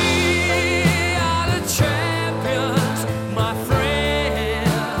 on. We are the champions, my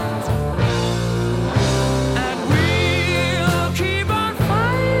friends, and we'll keep on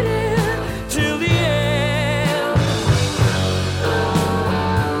fighting till the end.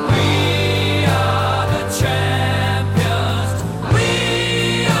 We are the champions. We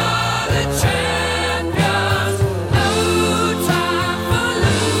are the champions. No time for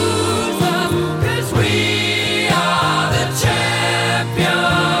losers, 'cause we are the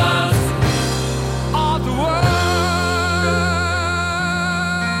champions of the world.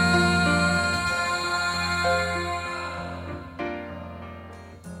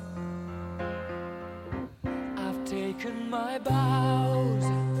 I've taken my bows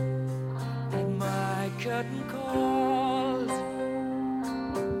and my curtain calls.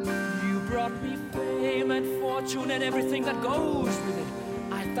 You brought me fame and fortune and everything that goes with it.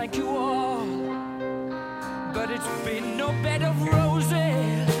 I thank you all, but it's been no bed of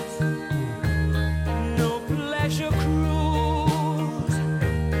roses, no pleasure cruise.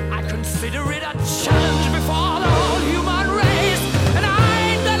 I consider it a challenge before the whole human race, and I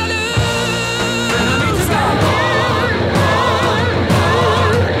ain't gonna lose. I need to go on, on,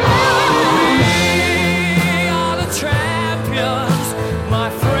 on, on. We are the champions, my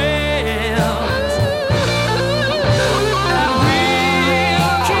friends, and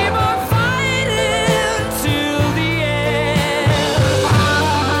we'll keep on fighting till the end.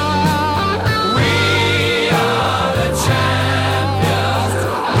 We are the champions.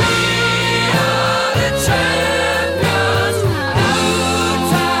 We are the champions. No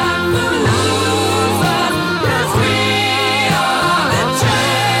time for losers, 'cause we are the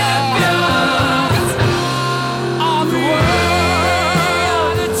champions of the world.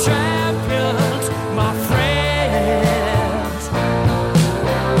 The champions, my friends,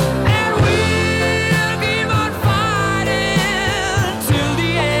 and we'll keep on fighting till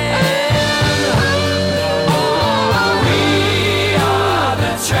the end. Oh, we are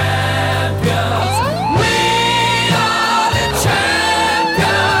the champions. We are the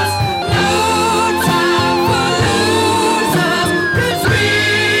champions. No time for losers, 'cause we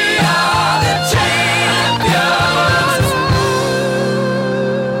are the champions.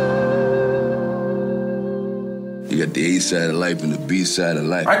 You got the A side of life and the B side of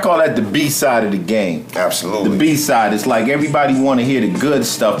life. I call that the B side of the game. Absolutely. The B side. It's like everybody want to hear the good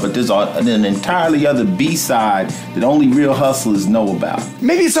stuff, but there's an entirely other B side that only real hustlers know about.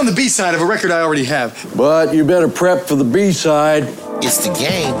 Maybe it's on the B side of a record I already have. But you better prep for the B side. It's the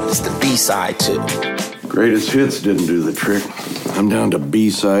game. It's the B side too. Greatest hits didn't do the trick. I'm down to B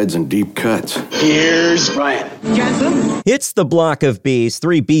sides and deep cuts. Here's Brian. It's the block of B's,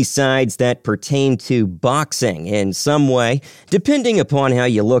 3 B-sides that pertain to boxing in some way, depending upon how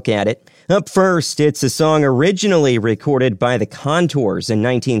you look at it. Up first, it's a song originally recorded by the Contours in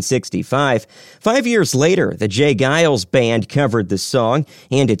 1965. 5 years later, the Jay Giles Band covered the song,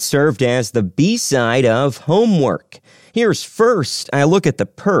 and it served as the B-side of Homework. Here's First, I Look at the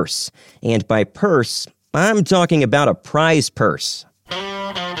Purse, and by purse, I'm talking about a prize purse.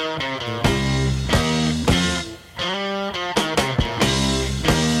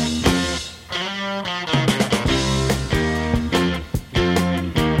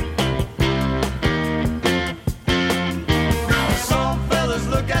 Some fellas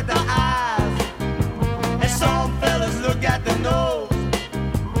look at the eyes, and some fellas look at the nose.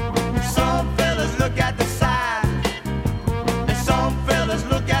 Some fellas look at the size, and some fellas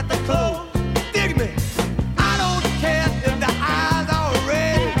look at the clothes. Dig me. I don't care if the eyes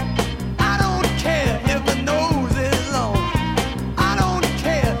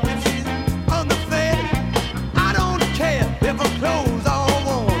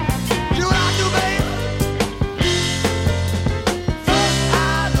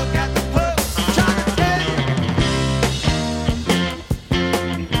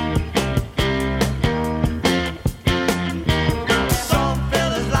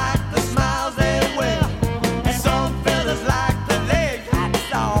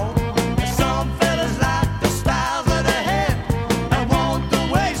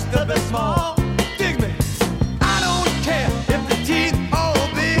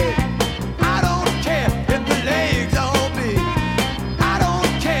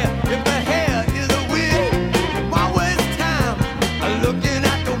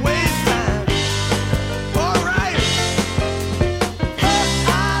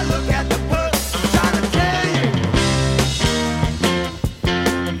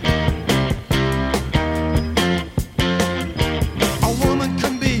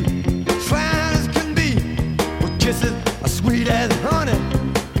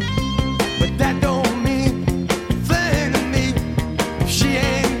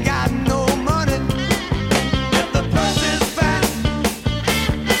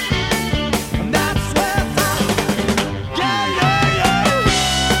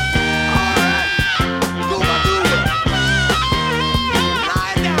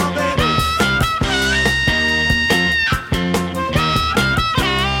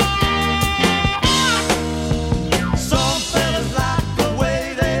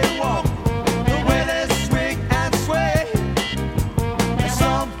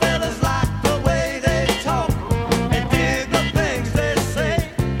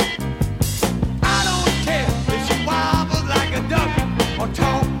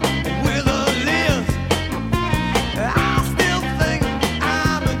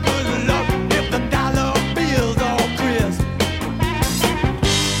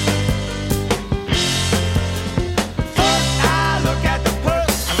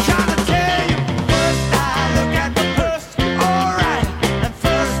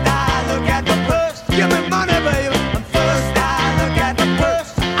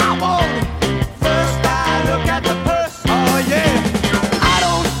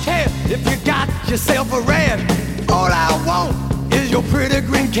yourself a rash. All I want is your pretty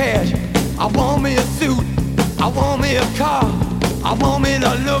green cash. I want me a suit, I want me a car, I want me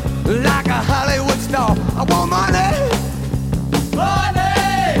to look like a Hollywood star. I want money, money.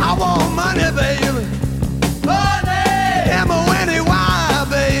 I want money, baby, money. M-O-N-E-Y,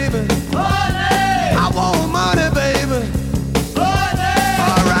 baby, money. I want money, baby, money.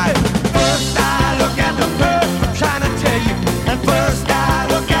 All right. First I look at the purse, I'm trying to tell you. And first I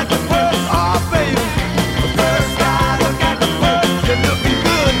look at the purse, oh baby. First I look at the purse, you're looking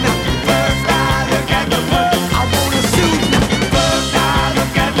good now. First I look at the purse, I want a suit now. First I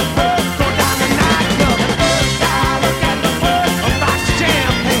look at the purse, go down the nightclub. First I look at the purse, a box of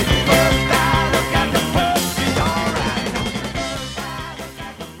champagne. First I look at the purse, it's alright now. First I look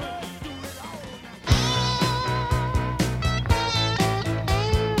at the purse, do it all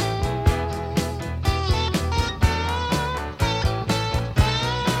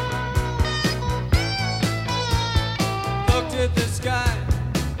Looked at the sky,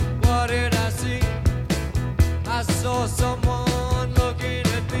 what did I see? I saw someone looking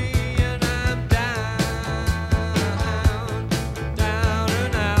at me, and I'm down, down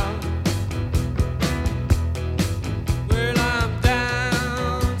and out. Well, I'm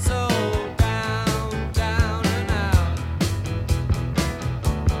down, so down, down and out.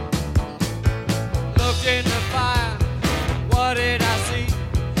 Looked in the fire, what did I see?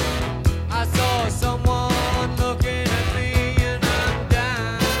 I saw someone looking at me, and I'm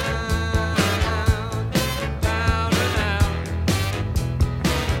down, down and out.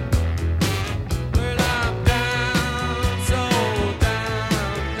 Well, I'm down, so down,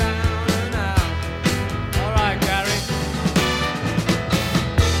 down and out. All right, Gary.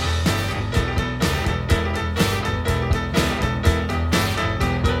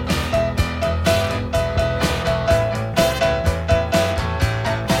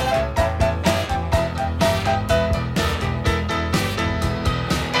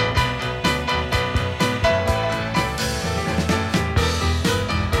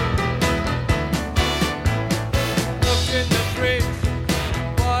 Looked in the fridge,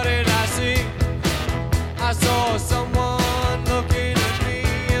 what did I see? I saw someone looking at me,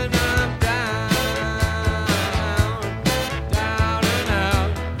 and I'm down, down and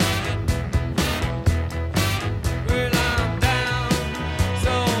out. Well, I'm down,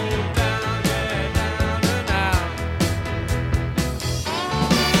 so down, yeah, down and out.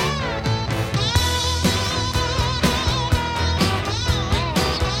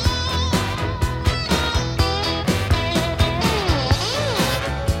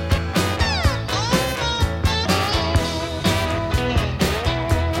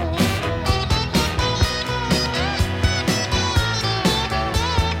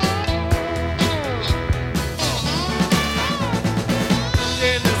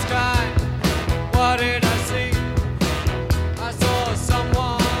 In the sky, what did I see? I saw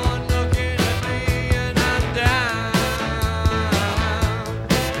someone looking at me, and I'm down,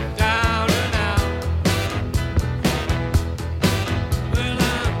 down and out. Well,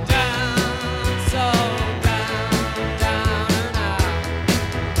 I'm down, so down, down and out.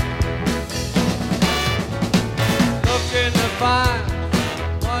 Look in the fire,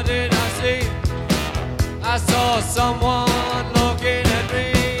 what did I see? I saw someone looking at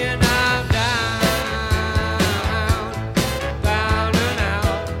me, and I'm down, down and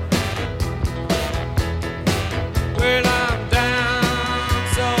out. Well, I'm down,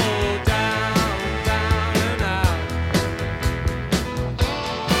 so down, down and out.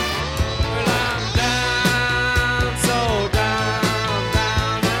 Well, I'm down, so down,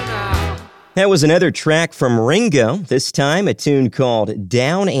 down and out. That was another track from Ringo, this time a tune called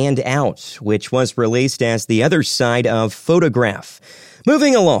Down and Out, which was released as the other side of Photograph.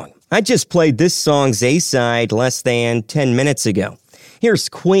 Moving along, I just played this song's A-side less than 10 minutes ago. Here's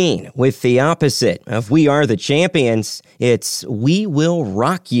Queen with the opposite of We Are the Champions. It's We Will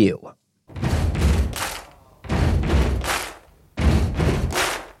Rock You.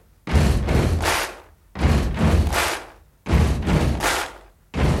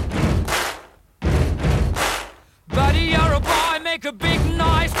 Buddy, you're a boy, make a big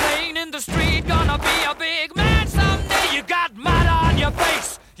noise playing in the street. Gonna be a big man someday. You got mud on your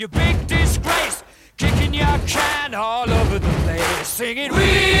face, you big disgrace. Kicking your can all over the place, singing, we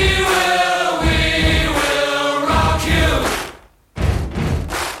will rock you.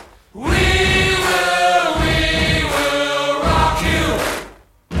 We will rock you.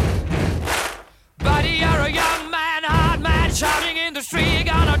 Buddy, you're a young man, hard man, shouting in the street. You're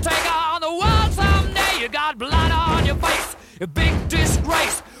gonna take on the world someday. You got blood on your face, a big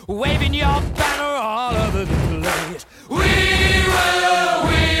disgrace, waving your banner all over the place. We will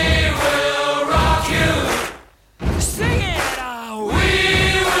rock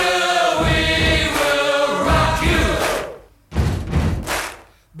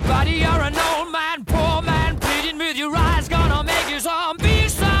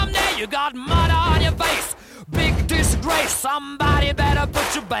disgrace. Somebody better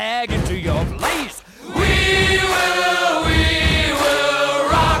put your bag into your place. We will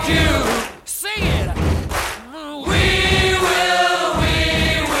rock you. Sing it. We will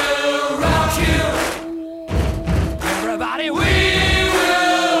rock you. Everybody, we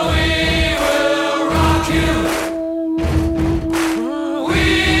will rock you. We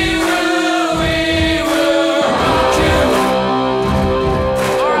will rock you.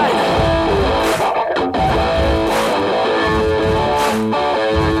 All right.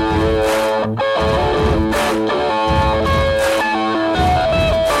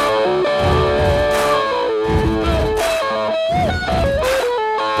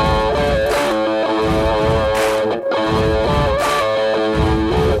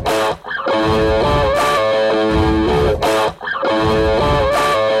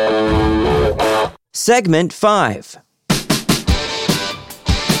 Segment 5.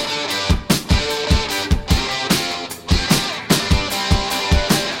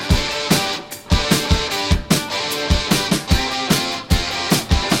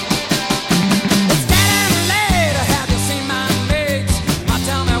 Have you seen my mates?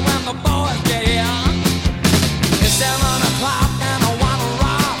 Tell me when the boys get here. It's 7 o'clock and I wanna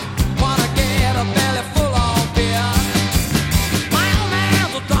rock, wanna get a belly full of beer. My old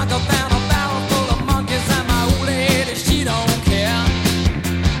man's a drunker than a barrel full of monkeys, and my old lady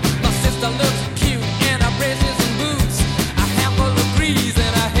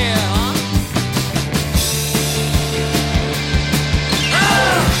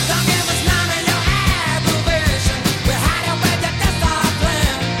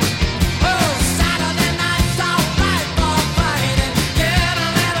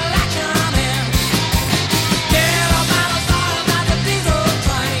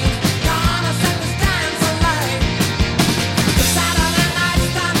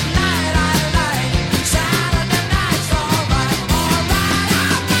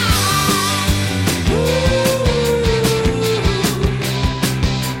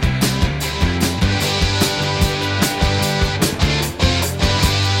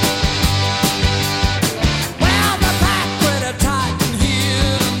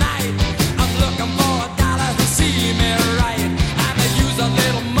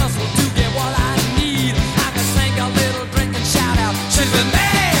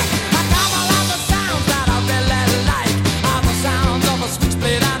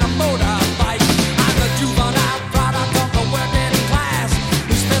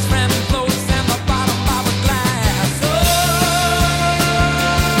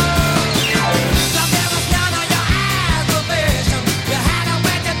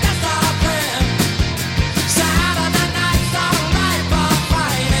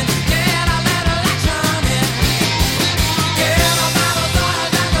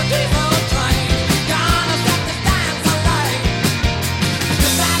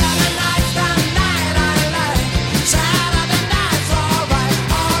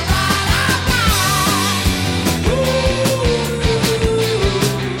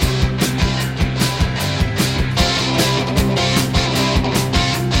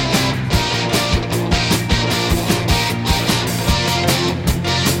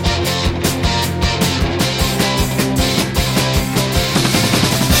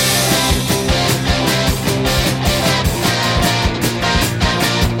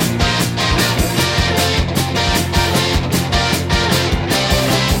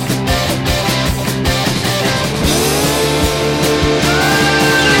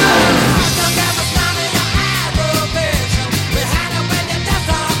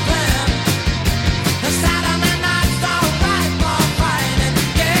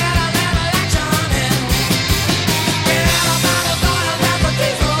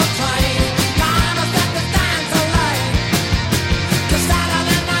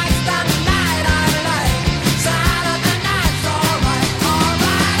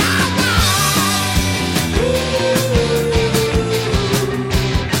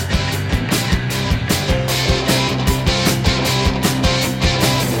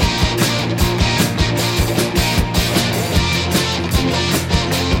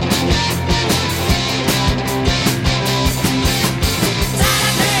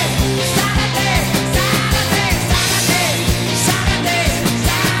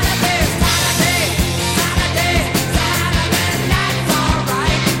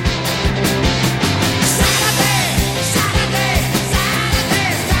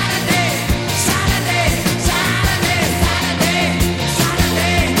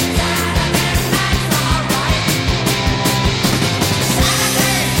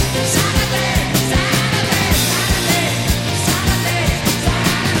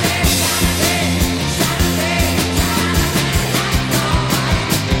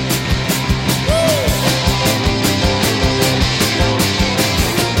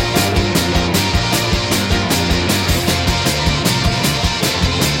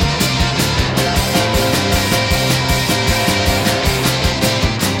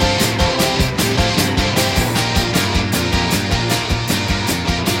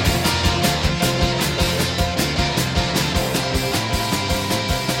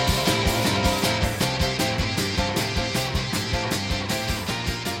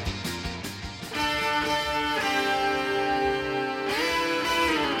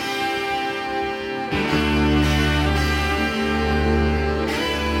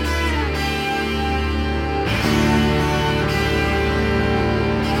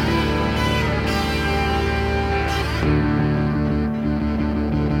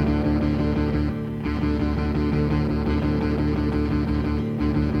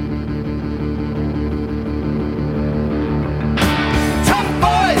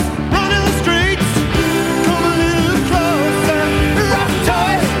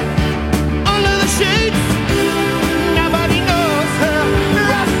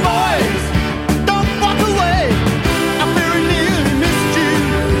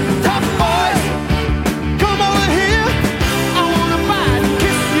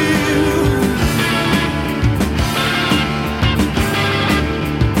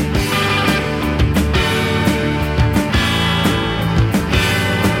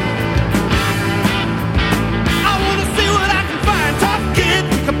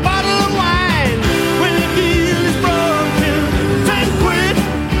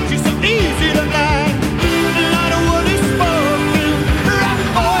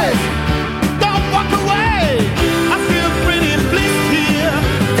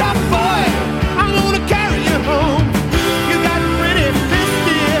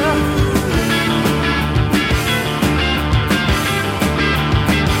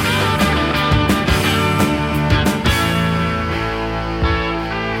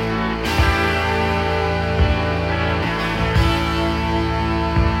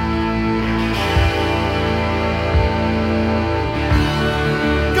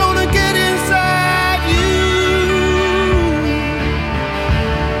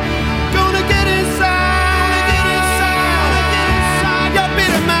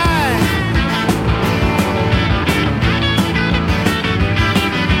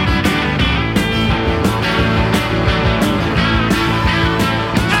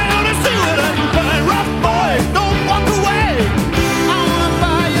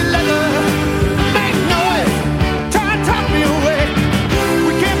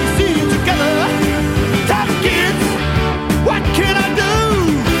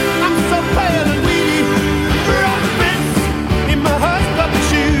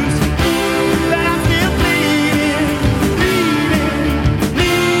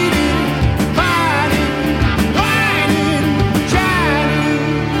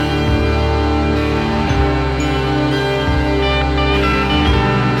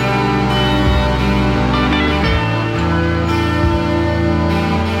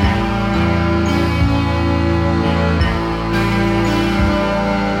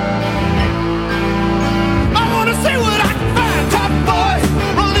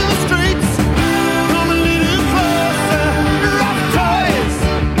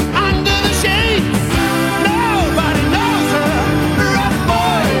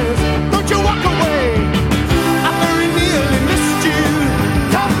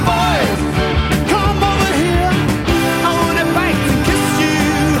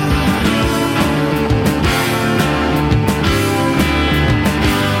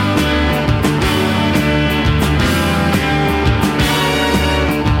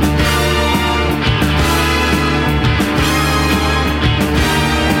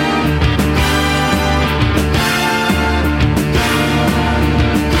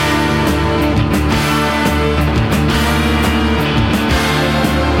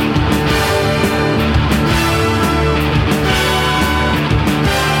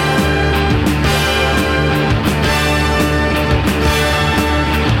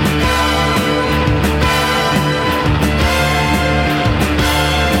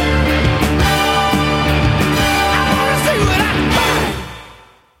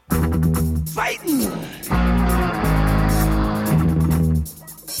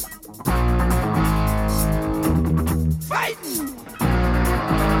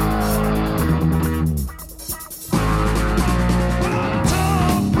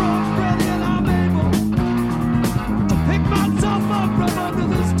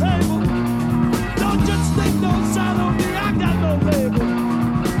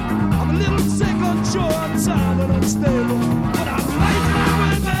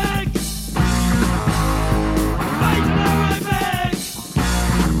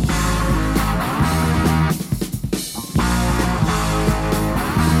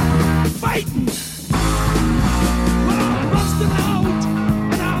fighting. Well, I'm busting out,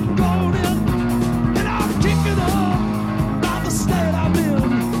 and I'm going in, and I'm kicking up by the state I'm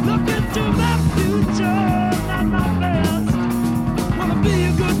in. Looking to my future, not my past. Wanna be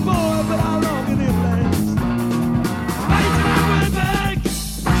a good boy, but how long can it last? Fighting my way back.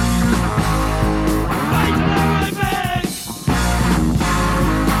 Fighting my way back.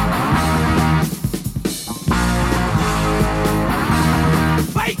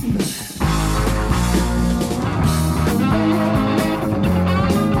 Fighting.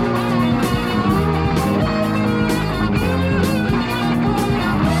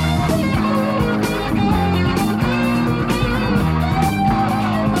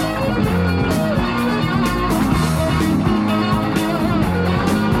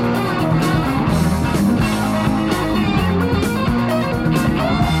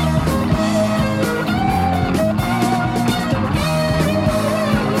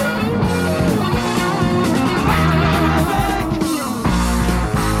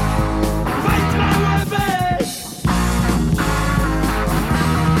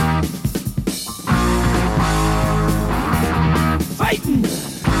 Fighting.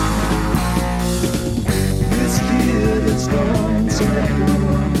 This kid is gone to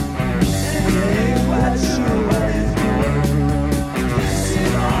everyone. He ain't quite sure what he's doing. Yes,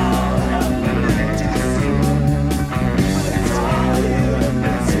 it all happened too soon. But it's all here and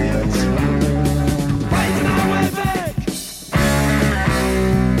it's here too. Fighting our way back.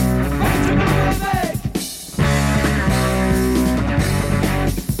 Fighting our way back.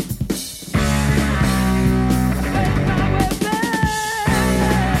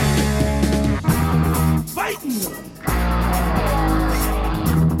 Fighting!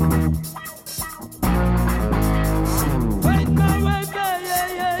 Fighting my way back, yeah,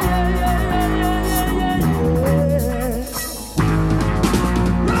 yeah, yeah, yeah, yeah, yeah, yeah.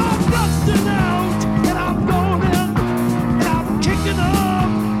 Well, I'm busting out, and I'm going in, and I'm kicking up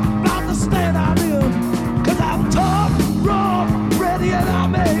about the state I'm in. 'Cause I'm tough, raw, ready, and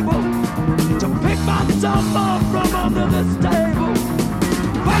I'm able to pick myself up from under this table.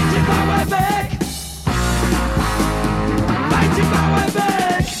 Fighting my way back. Fighting my way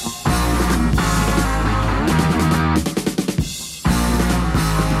back.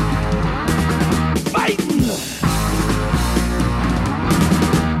 Fighting.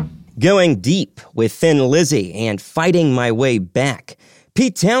 Going deep with Thin Lizzy and Fighting My Way Back.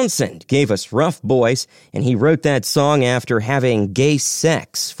 Pete Townsend gave us Rough Boys, and he wrote that song after having gay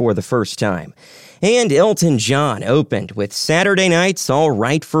sex for the first time. And Elton John opened with Saturday Night's All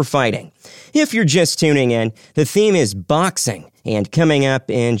Right for Fighting. If you're just tuning in, the theme is boxing, and coming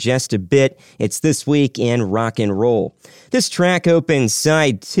up in just a bit, it's This Week in Rock and Roll. This track opens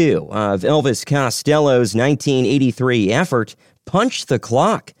side 2 of Elvis Costello's 1983 effort, Punch the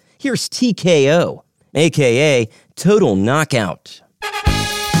Clock. Here's TKO, a.k.a. Total Knockout.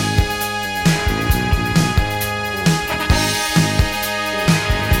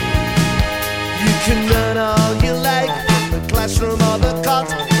 You can run all you like from the classroom or the court,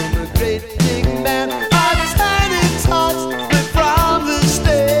 from the great big man or tiny tots. But from the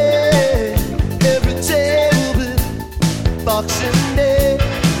stage, every day will be boxing day.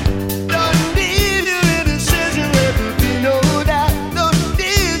 Don't need your indecision, there will be no doubt. Don't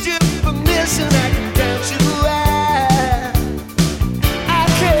need your permission, I can count you out. I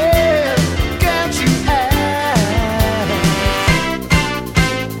can count you out.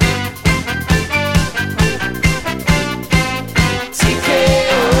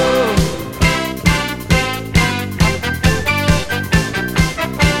 TKO.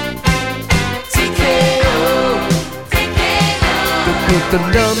 TKO. Put the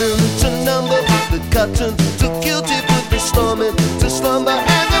number to number, the cotton to guilty, put the storm into slumber,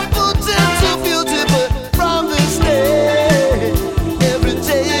 and the put into beauty. But from this day, every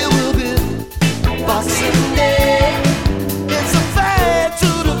day will be boxing day. It's a fight to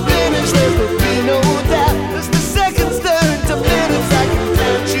the finish, there will be no doubt. It's the seconds, thirds to minutes, I can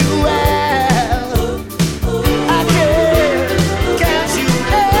count you out. I can count you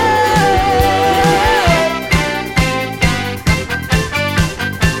out.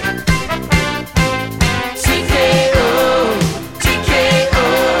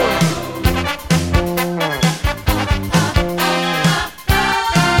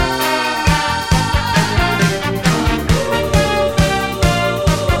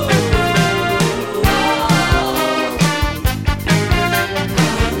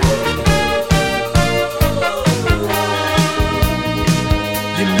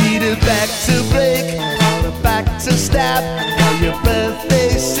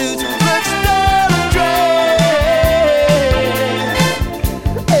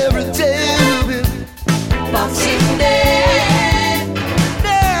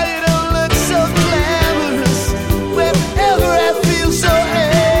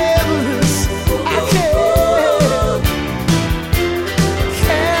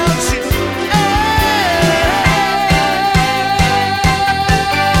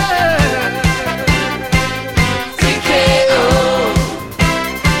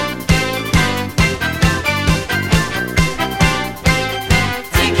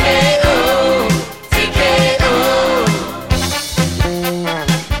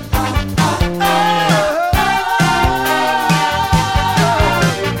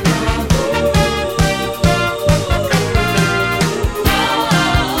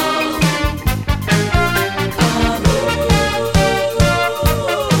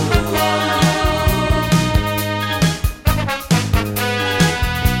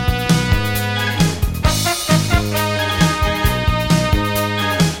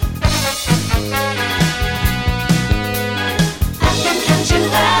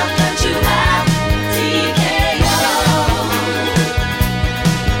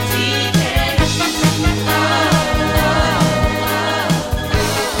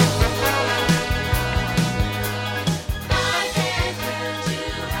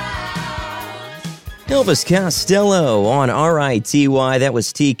 Elvis Costello on RITY, that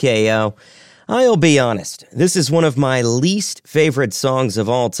was TKO. I'll be honest, this is one of my least favorite songs of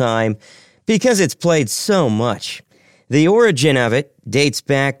all time because it's played so much. The origin of it dates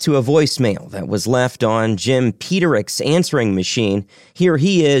back to a voicemail that was left on Jim Peterick's answering machine. Here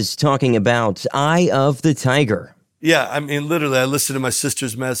he is talking about Eye of the Tiger. Yeah, I mean, literally, I listened to my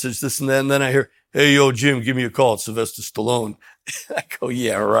sister's message, this and that, and then I hear, hey, yo, Jim, give me a call. It's Sylvester Stallone. I go,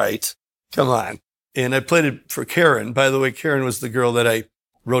 yeah, right. Come on. And I played it for Karen. By the way, Karen was the girl that I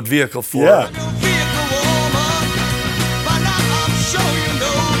wrote Vehicle for. Yeah.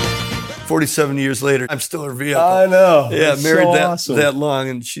 47 years later, I'm still her vehicle. I know. Yeah, That's married so awesome. that long,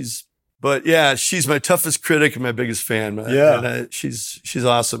 and she's my toughest critic and my biggest fan. Yeah. And she's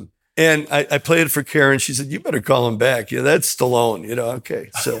awesome. And I played it for Karen. She said, you better call him back. Yeah, that's Stallone, okay.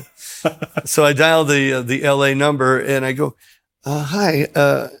 So, so I dialed the LA number and I go,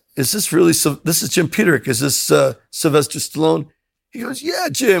 hi, is this really, this is Jim Peterick. Is this Sylvester Stallone? He goes, yeah,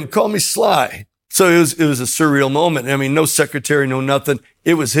 Jim, call me Sly. So it was a surreal moment. I mean, no secretary, no nothing.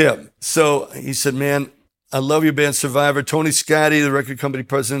 It was him. So he said, man, I love your band Survivor. Tony Scotti, the record company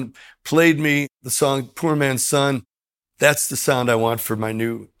president, played me the song Poor Man's Son. That's the sound I want for my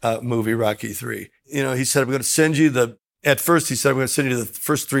new movie, Rocky III. He said, I'm going to send you at first he said, I'm going to send you the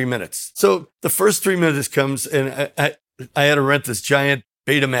first 3 minutes. So the first 3 minutes comes and I had to rent this giant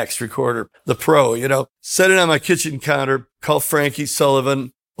Betamax recorder, the Pro, set it on my kitchen counter, call Frankie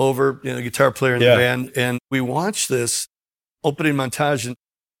Sullivan over, guitar player in the band. And we watched this opening montage and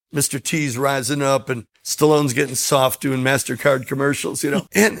Mr. T's rising up and Stallone's getting soft doing MasterCard commercials,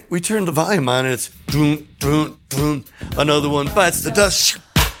 And we turned the volume on and it's doom, doom, doom. Another one bites the dust.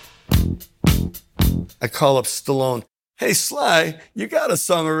 I call up Stallone. Hey, Sly, you got a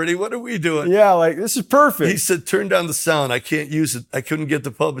song already. What are we doing? Yeah, this is perfect. He said, turn down the sound. I can't use it. I couldn't get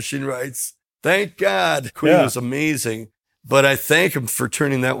the publishing rights. Thank God. Queen was amazing. But I thank him for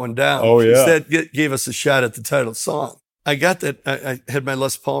turning that one down. Oh, yeah. That gave us a shot at the title song. I got that. I had my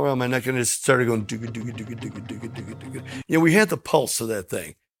Les Paul around my neck and it started going dooga, dooga, dooga, dooga, dooga, dooga, dooga. We had the pulse of that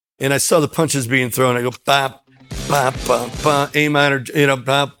thing. And I saw the punches being thrown. I go, bop, bop, bop, bop, A minor,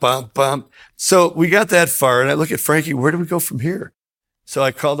 bop, bop, bop. So we got that far. And I look at Frankie, where do we go from here? So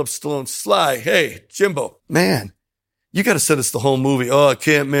I called up Stallone, Sly, hey, Jimbo, man, you got to send us the whole movie. Oh, I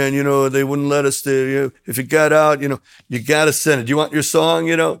can't, man. They wouldn't let us do, if it got out, you got to send it. Do you want your song,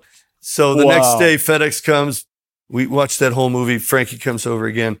 So the next day, FedEx comes. We watched that whole movie. Frankie comes over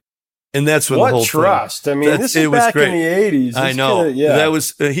again. And that's when the whole trust. thing. I mean, this is back in the 80s. I know. That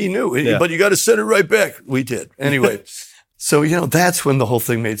was, he knew. Yeah. But you got to send it right back. We did. Anyway. So, that's when the whole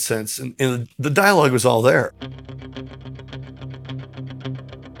thing made sense. And the dialogue was all there.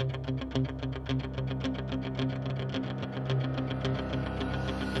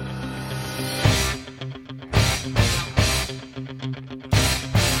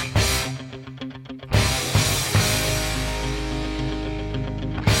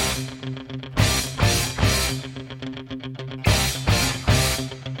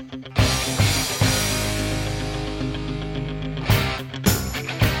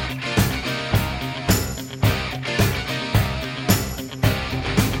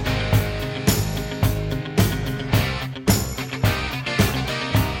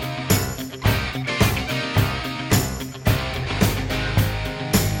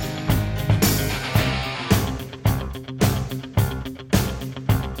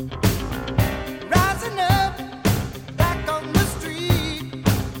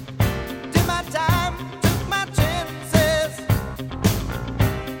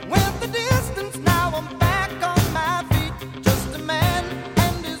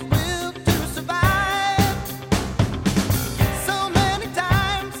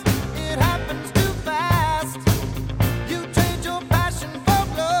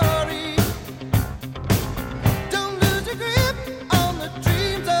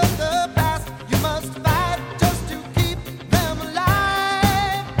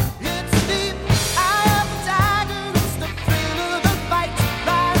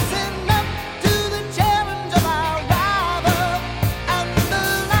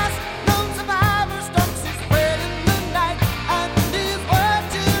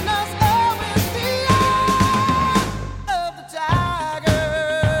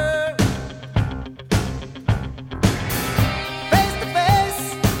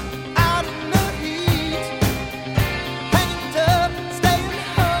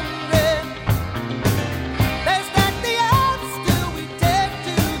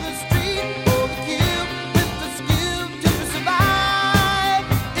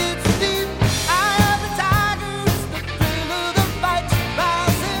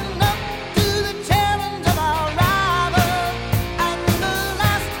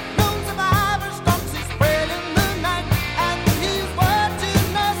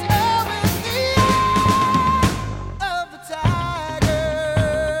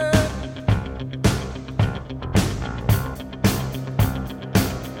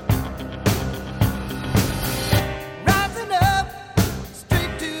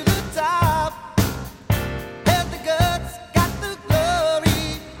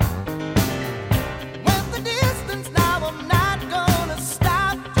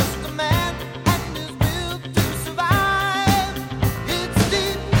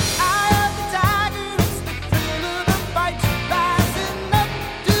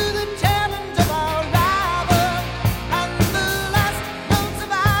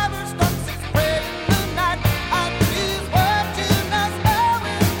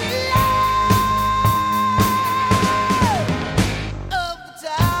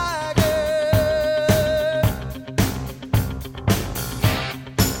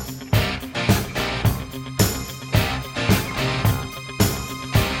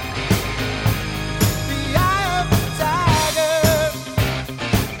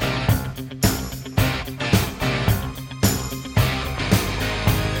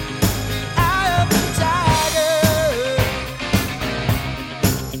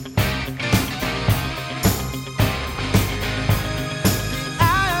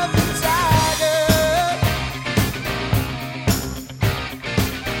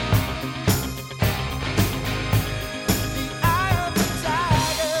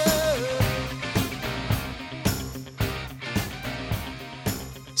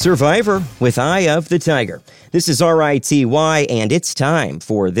 Survivor with Eye of the Tiger. This is RITY, and it's time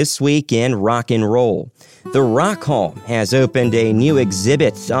for This Week in Rock and Roll. The Rock Hall has opened a new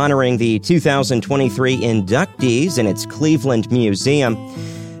exhibit honoring the 2023 inductees in its Cleveland Museum.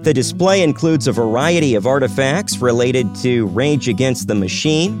 The display includes a variety of artifacts related to Rage Against the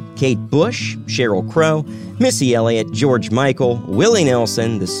Machine, Kate Bush, Sheryl Crow, Missy Elliott, George Michael, Willie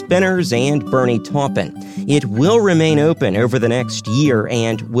Nelson, The Spinners, and Bernie Taupin. It will remain open over the next year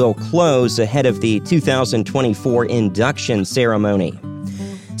and will close ahead of the 2024 induction ceremony.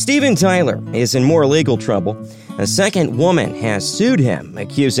 Steven Tyler is in more legal trouble. A second woman has sued him,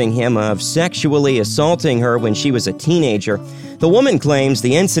 accusing him of sexually assaulting her when she was a teenager. The woman claims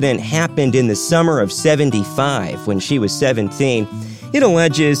the incident happened in the summer of '75 when she was 17. It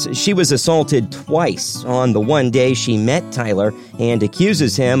alleges she was assaulted twice on the one day she met Tyler and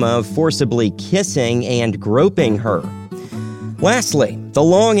accuses him of forcibly kissing and groping her. Lastly, the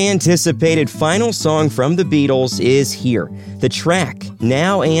long-anticipated final song from the Beatles is here. The track,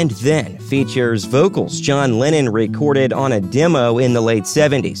 Now and Then, features vocals John Lennon recorded on a demo in the late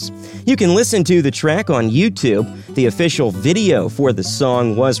 70s. You can listen to the track on YouTube. The official video for the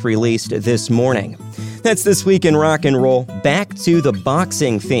song was released this morning. That's This Week in Rock and Roll. Back to the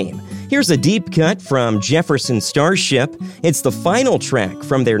boxing theme. Here's a deep cut from Jefferson Starship. It's the final track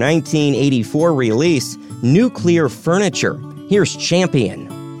from their 1984 release, Nuclear Furniture. Here's Champion.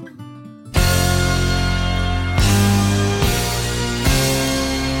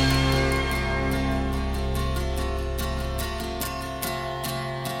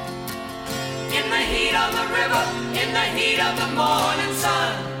 In the heat of the river, in the heat of the morning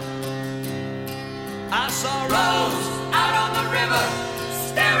sun, I saw Rose out on the river,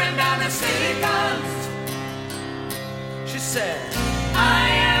 staring down the city guns. She said, I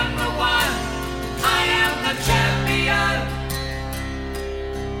am the one, I am the champion.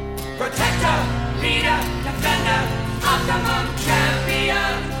 Protector, leader, defender, optimum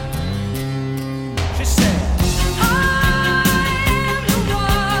champion. She said, I am the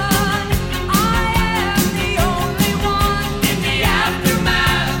one, I am the only one. In the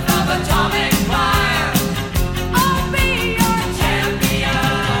aftermath of atomic fire, I'll be your champion.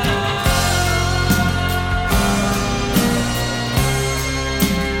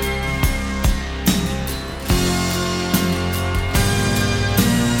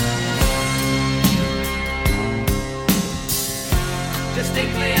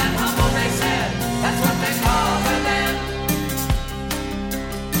 Distinctly and humble, they said, that's what they call her then.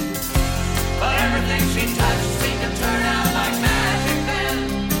 But everything she touched seemed to turn out like magic then.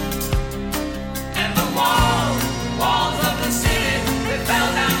 And the walls of the city, they fell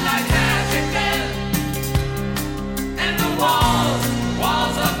down like magic then. And the walls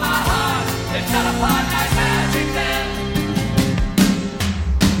of my heart, they fell apart like magic then.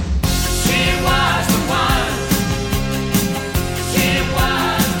 She was the one. She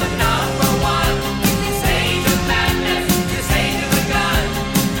was the number one. This age of madness, this age of the gun.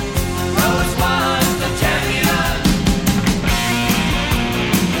 Rose was the champion.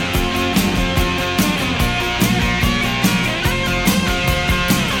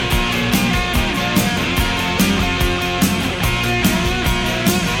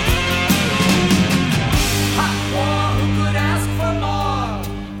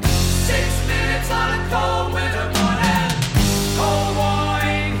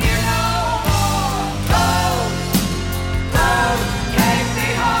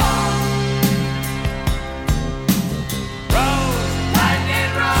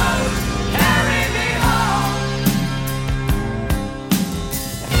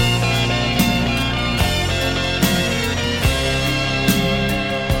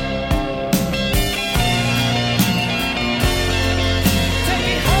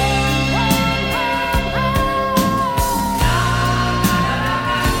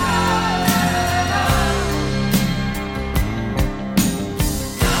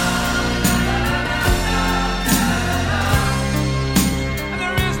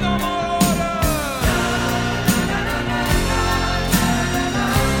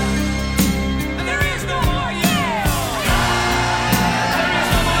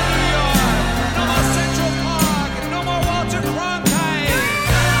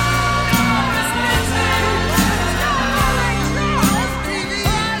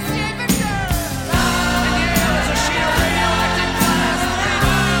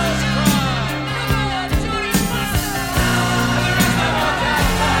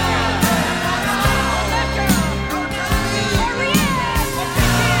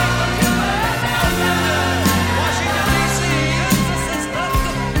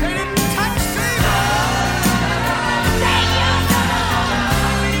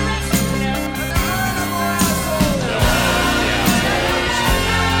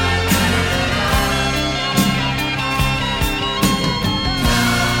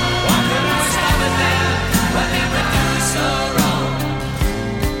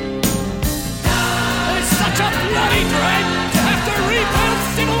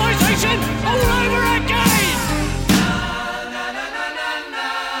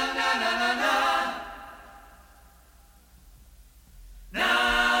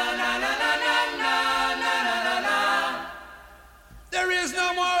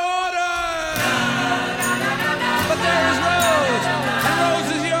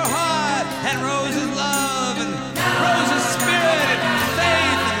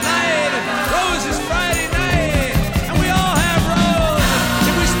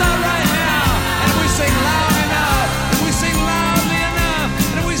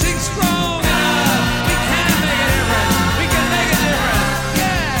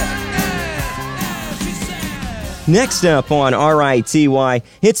 Next up on RITY,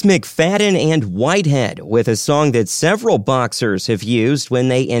 it's McFadden and Whitehead with a song that several boxers have used when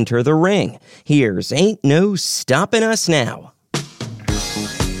they enter the ring. Here's Ain't No Stopping Us Now.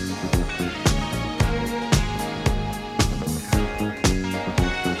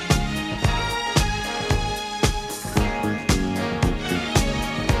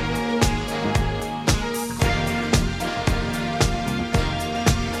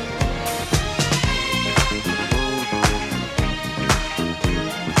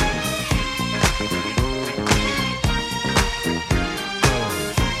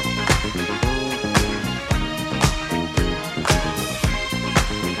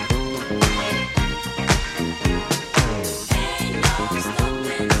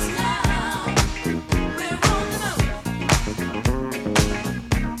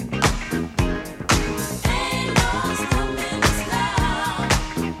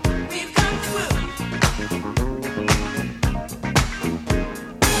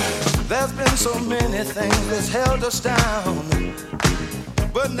 There's been so many things that's held us down,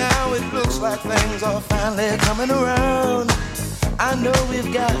 but now it looks like things are finally coming around. I know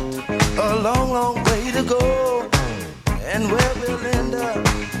we've got a long, long way to go, and where we'll end up,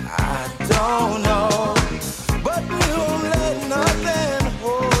 I don't know. But we won't let nothing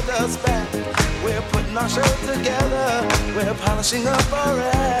hold us back. We're putting our show together, we're polishing up our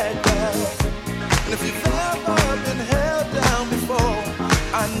act. And if you've ever been held down before,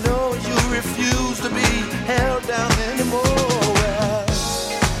 I know you refuse to be held down anymore. Well,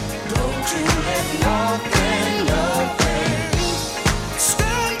 don't you let nothing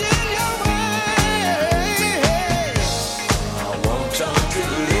stand in your way. I want y'all to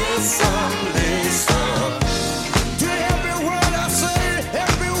listen to every word I say,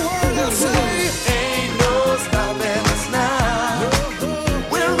 every word I say. Ain't no stopping us now.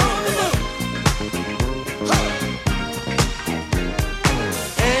 We're on the move.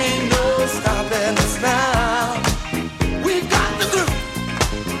 Ain't no stopping us now. We've got the groove.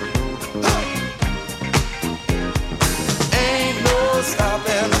 Ain't no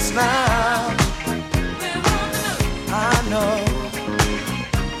stopping us now. I know.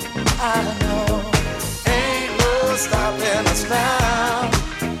 Ain't no stopping us now.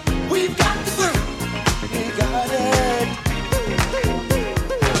 We've got the groove. We got it.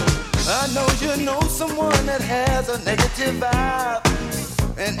 I know you know someone that has a negative vibe,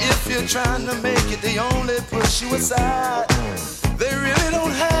 and if you're trying to make it, they only push you aside. They really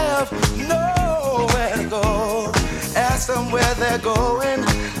don't have nowhere to go. Ask them where they're going,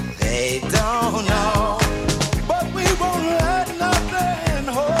 they don't know. But we won't let nothing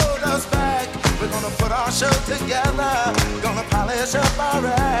hold us back. We're gonna put our show together, gonna polish up our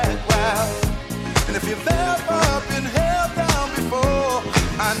act. Well, and if you've ever been held down before,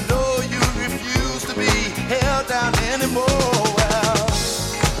 I know you refuse to be held down anymore. Well,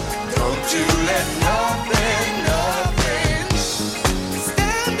 don't you let nothing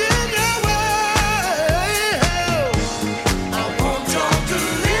stand in your way. I want y'all to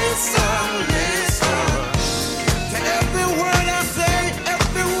listen to every word I say,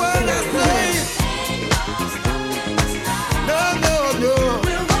 every word I say. No.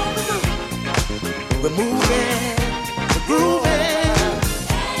 We're moving, we're grooving.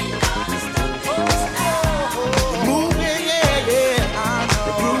 We're moving, yeah. I know.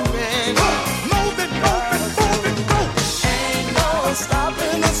 We're grooving. Moving. Ain't no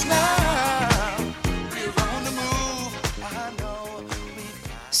stopping us now. We're on the move. I know.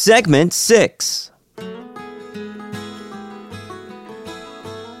 Segment 6.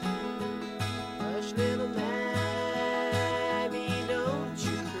 Hush, little Mammy, don't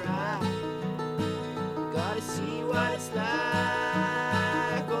you cry. Gotta see what it's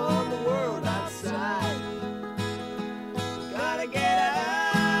like on the world outside. Gotta get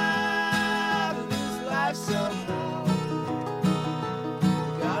out of this life somehow.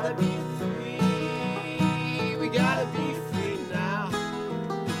 Gotta be free. We gotta be free now.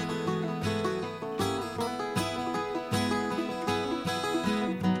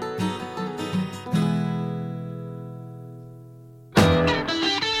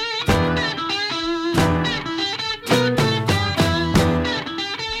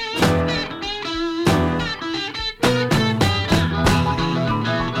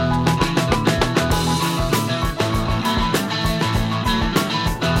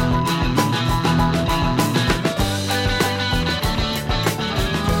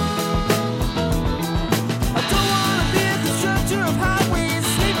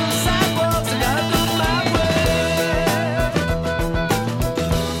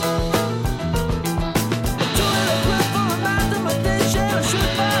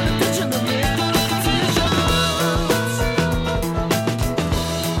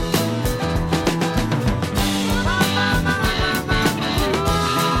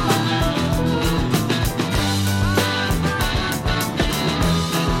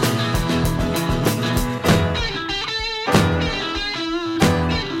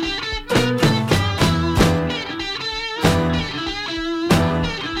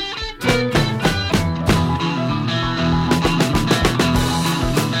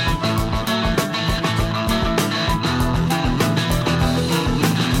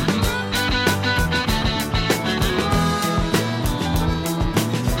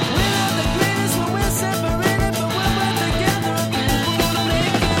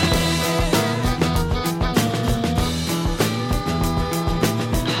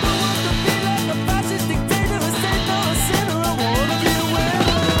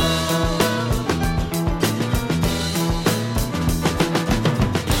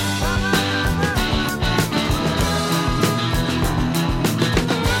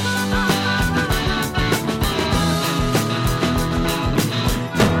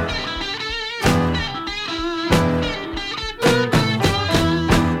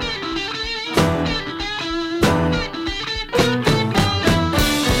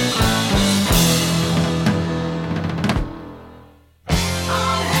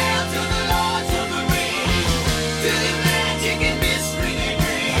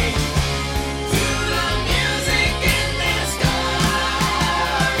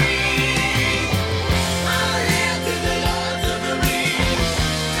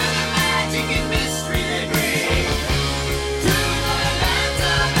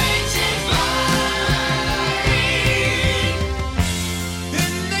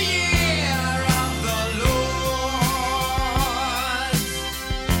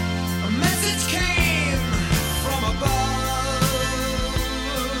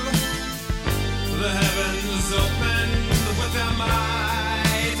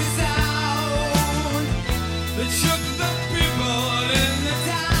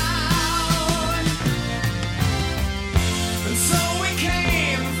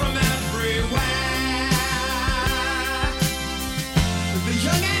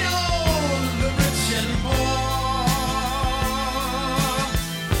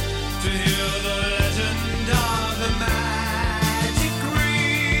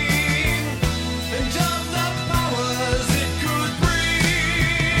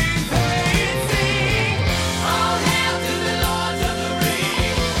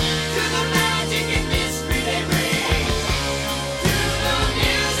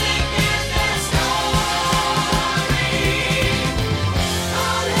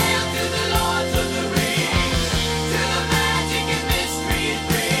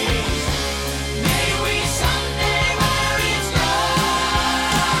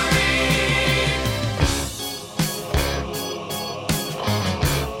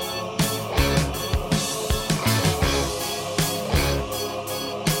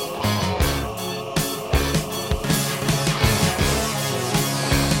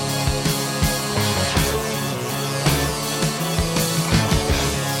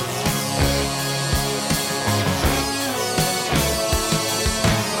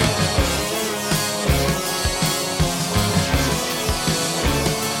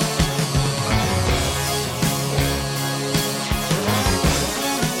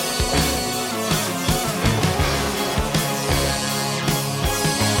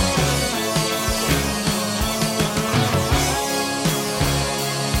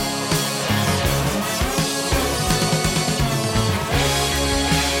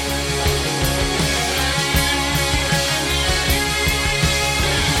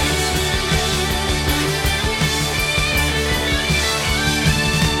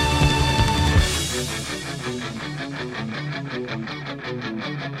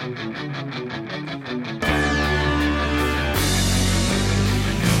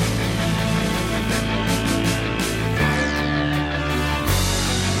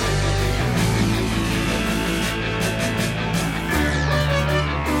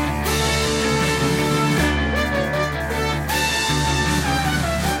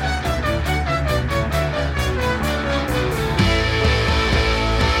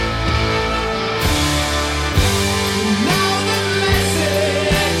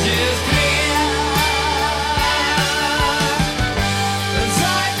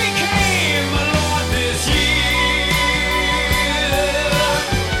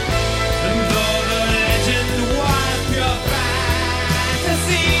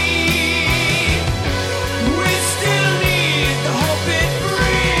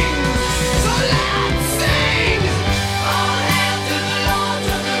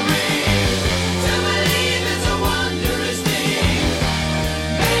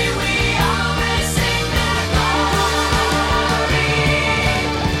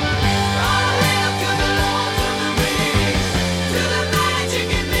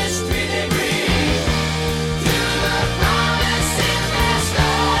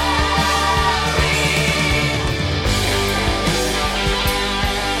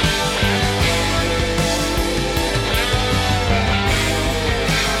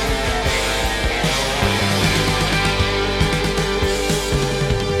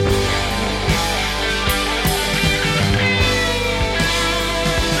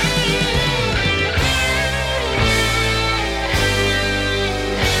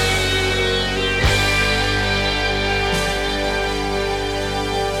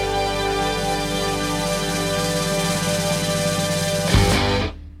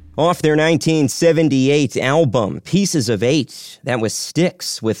 Off their 1978 album, Pieces of Eight, that was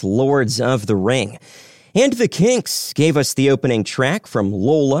Styx with Lords of the Ring. And the Kinks gave us the opening track from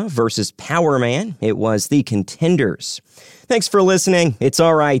Lola versus Power Man. It was The Contenders. Thanks for listening. It's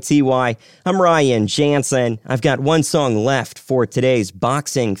RITY. I'm Ryan Jansen. I've got one song left for today's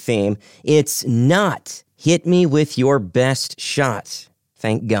boxing theme. It's not Hit Me With Your Best Shot.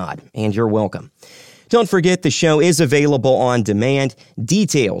 Thank God, and you're welcome. Don't forget the show is available on demand.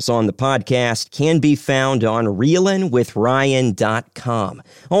 Details on the podcast can be found on reelinwithryan.com.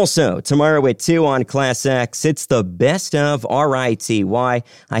 Also, tomorrow at 2 on Class X, it's the best of RITY. I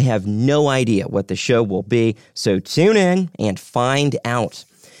have no idea what the show will be, so tune in and find out.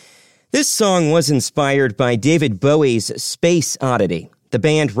 This song was inspired by David Bowie's Space Oddity. The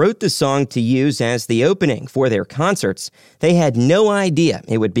band wrote the song to use as the opening for their concerts. They had no idea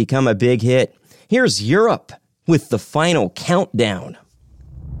it would become a big hit. Here's Europe with The Final Countdown.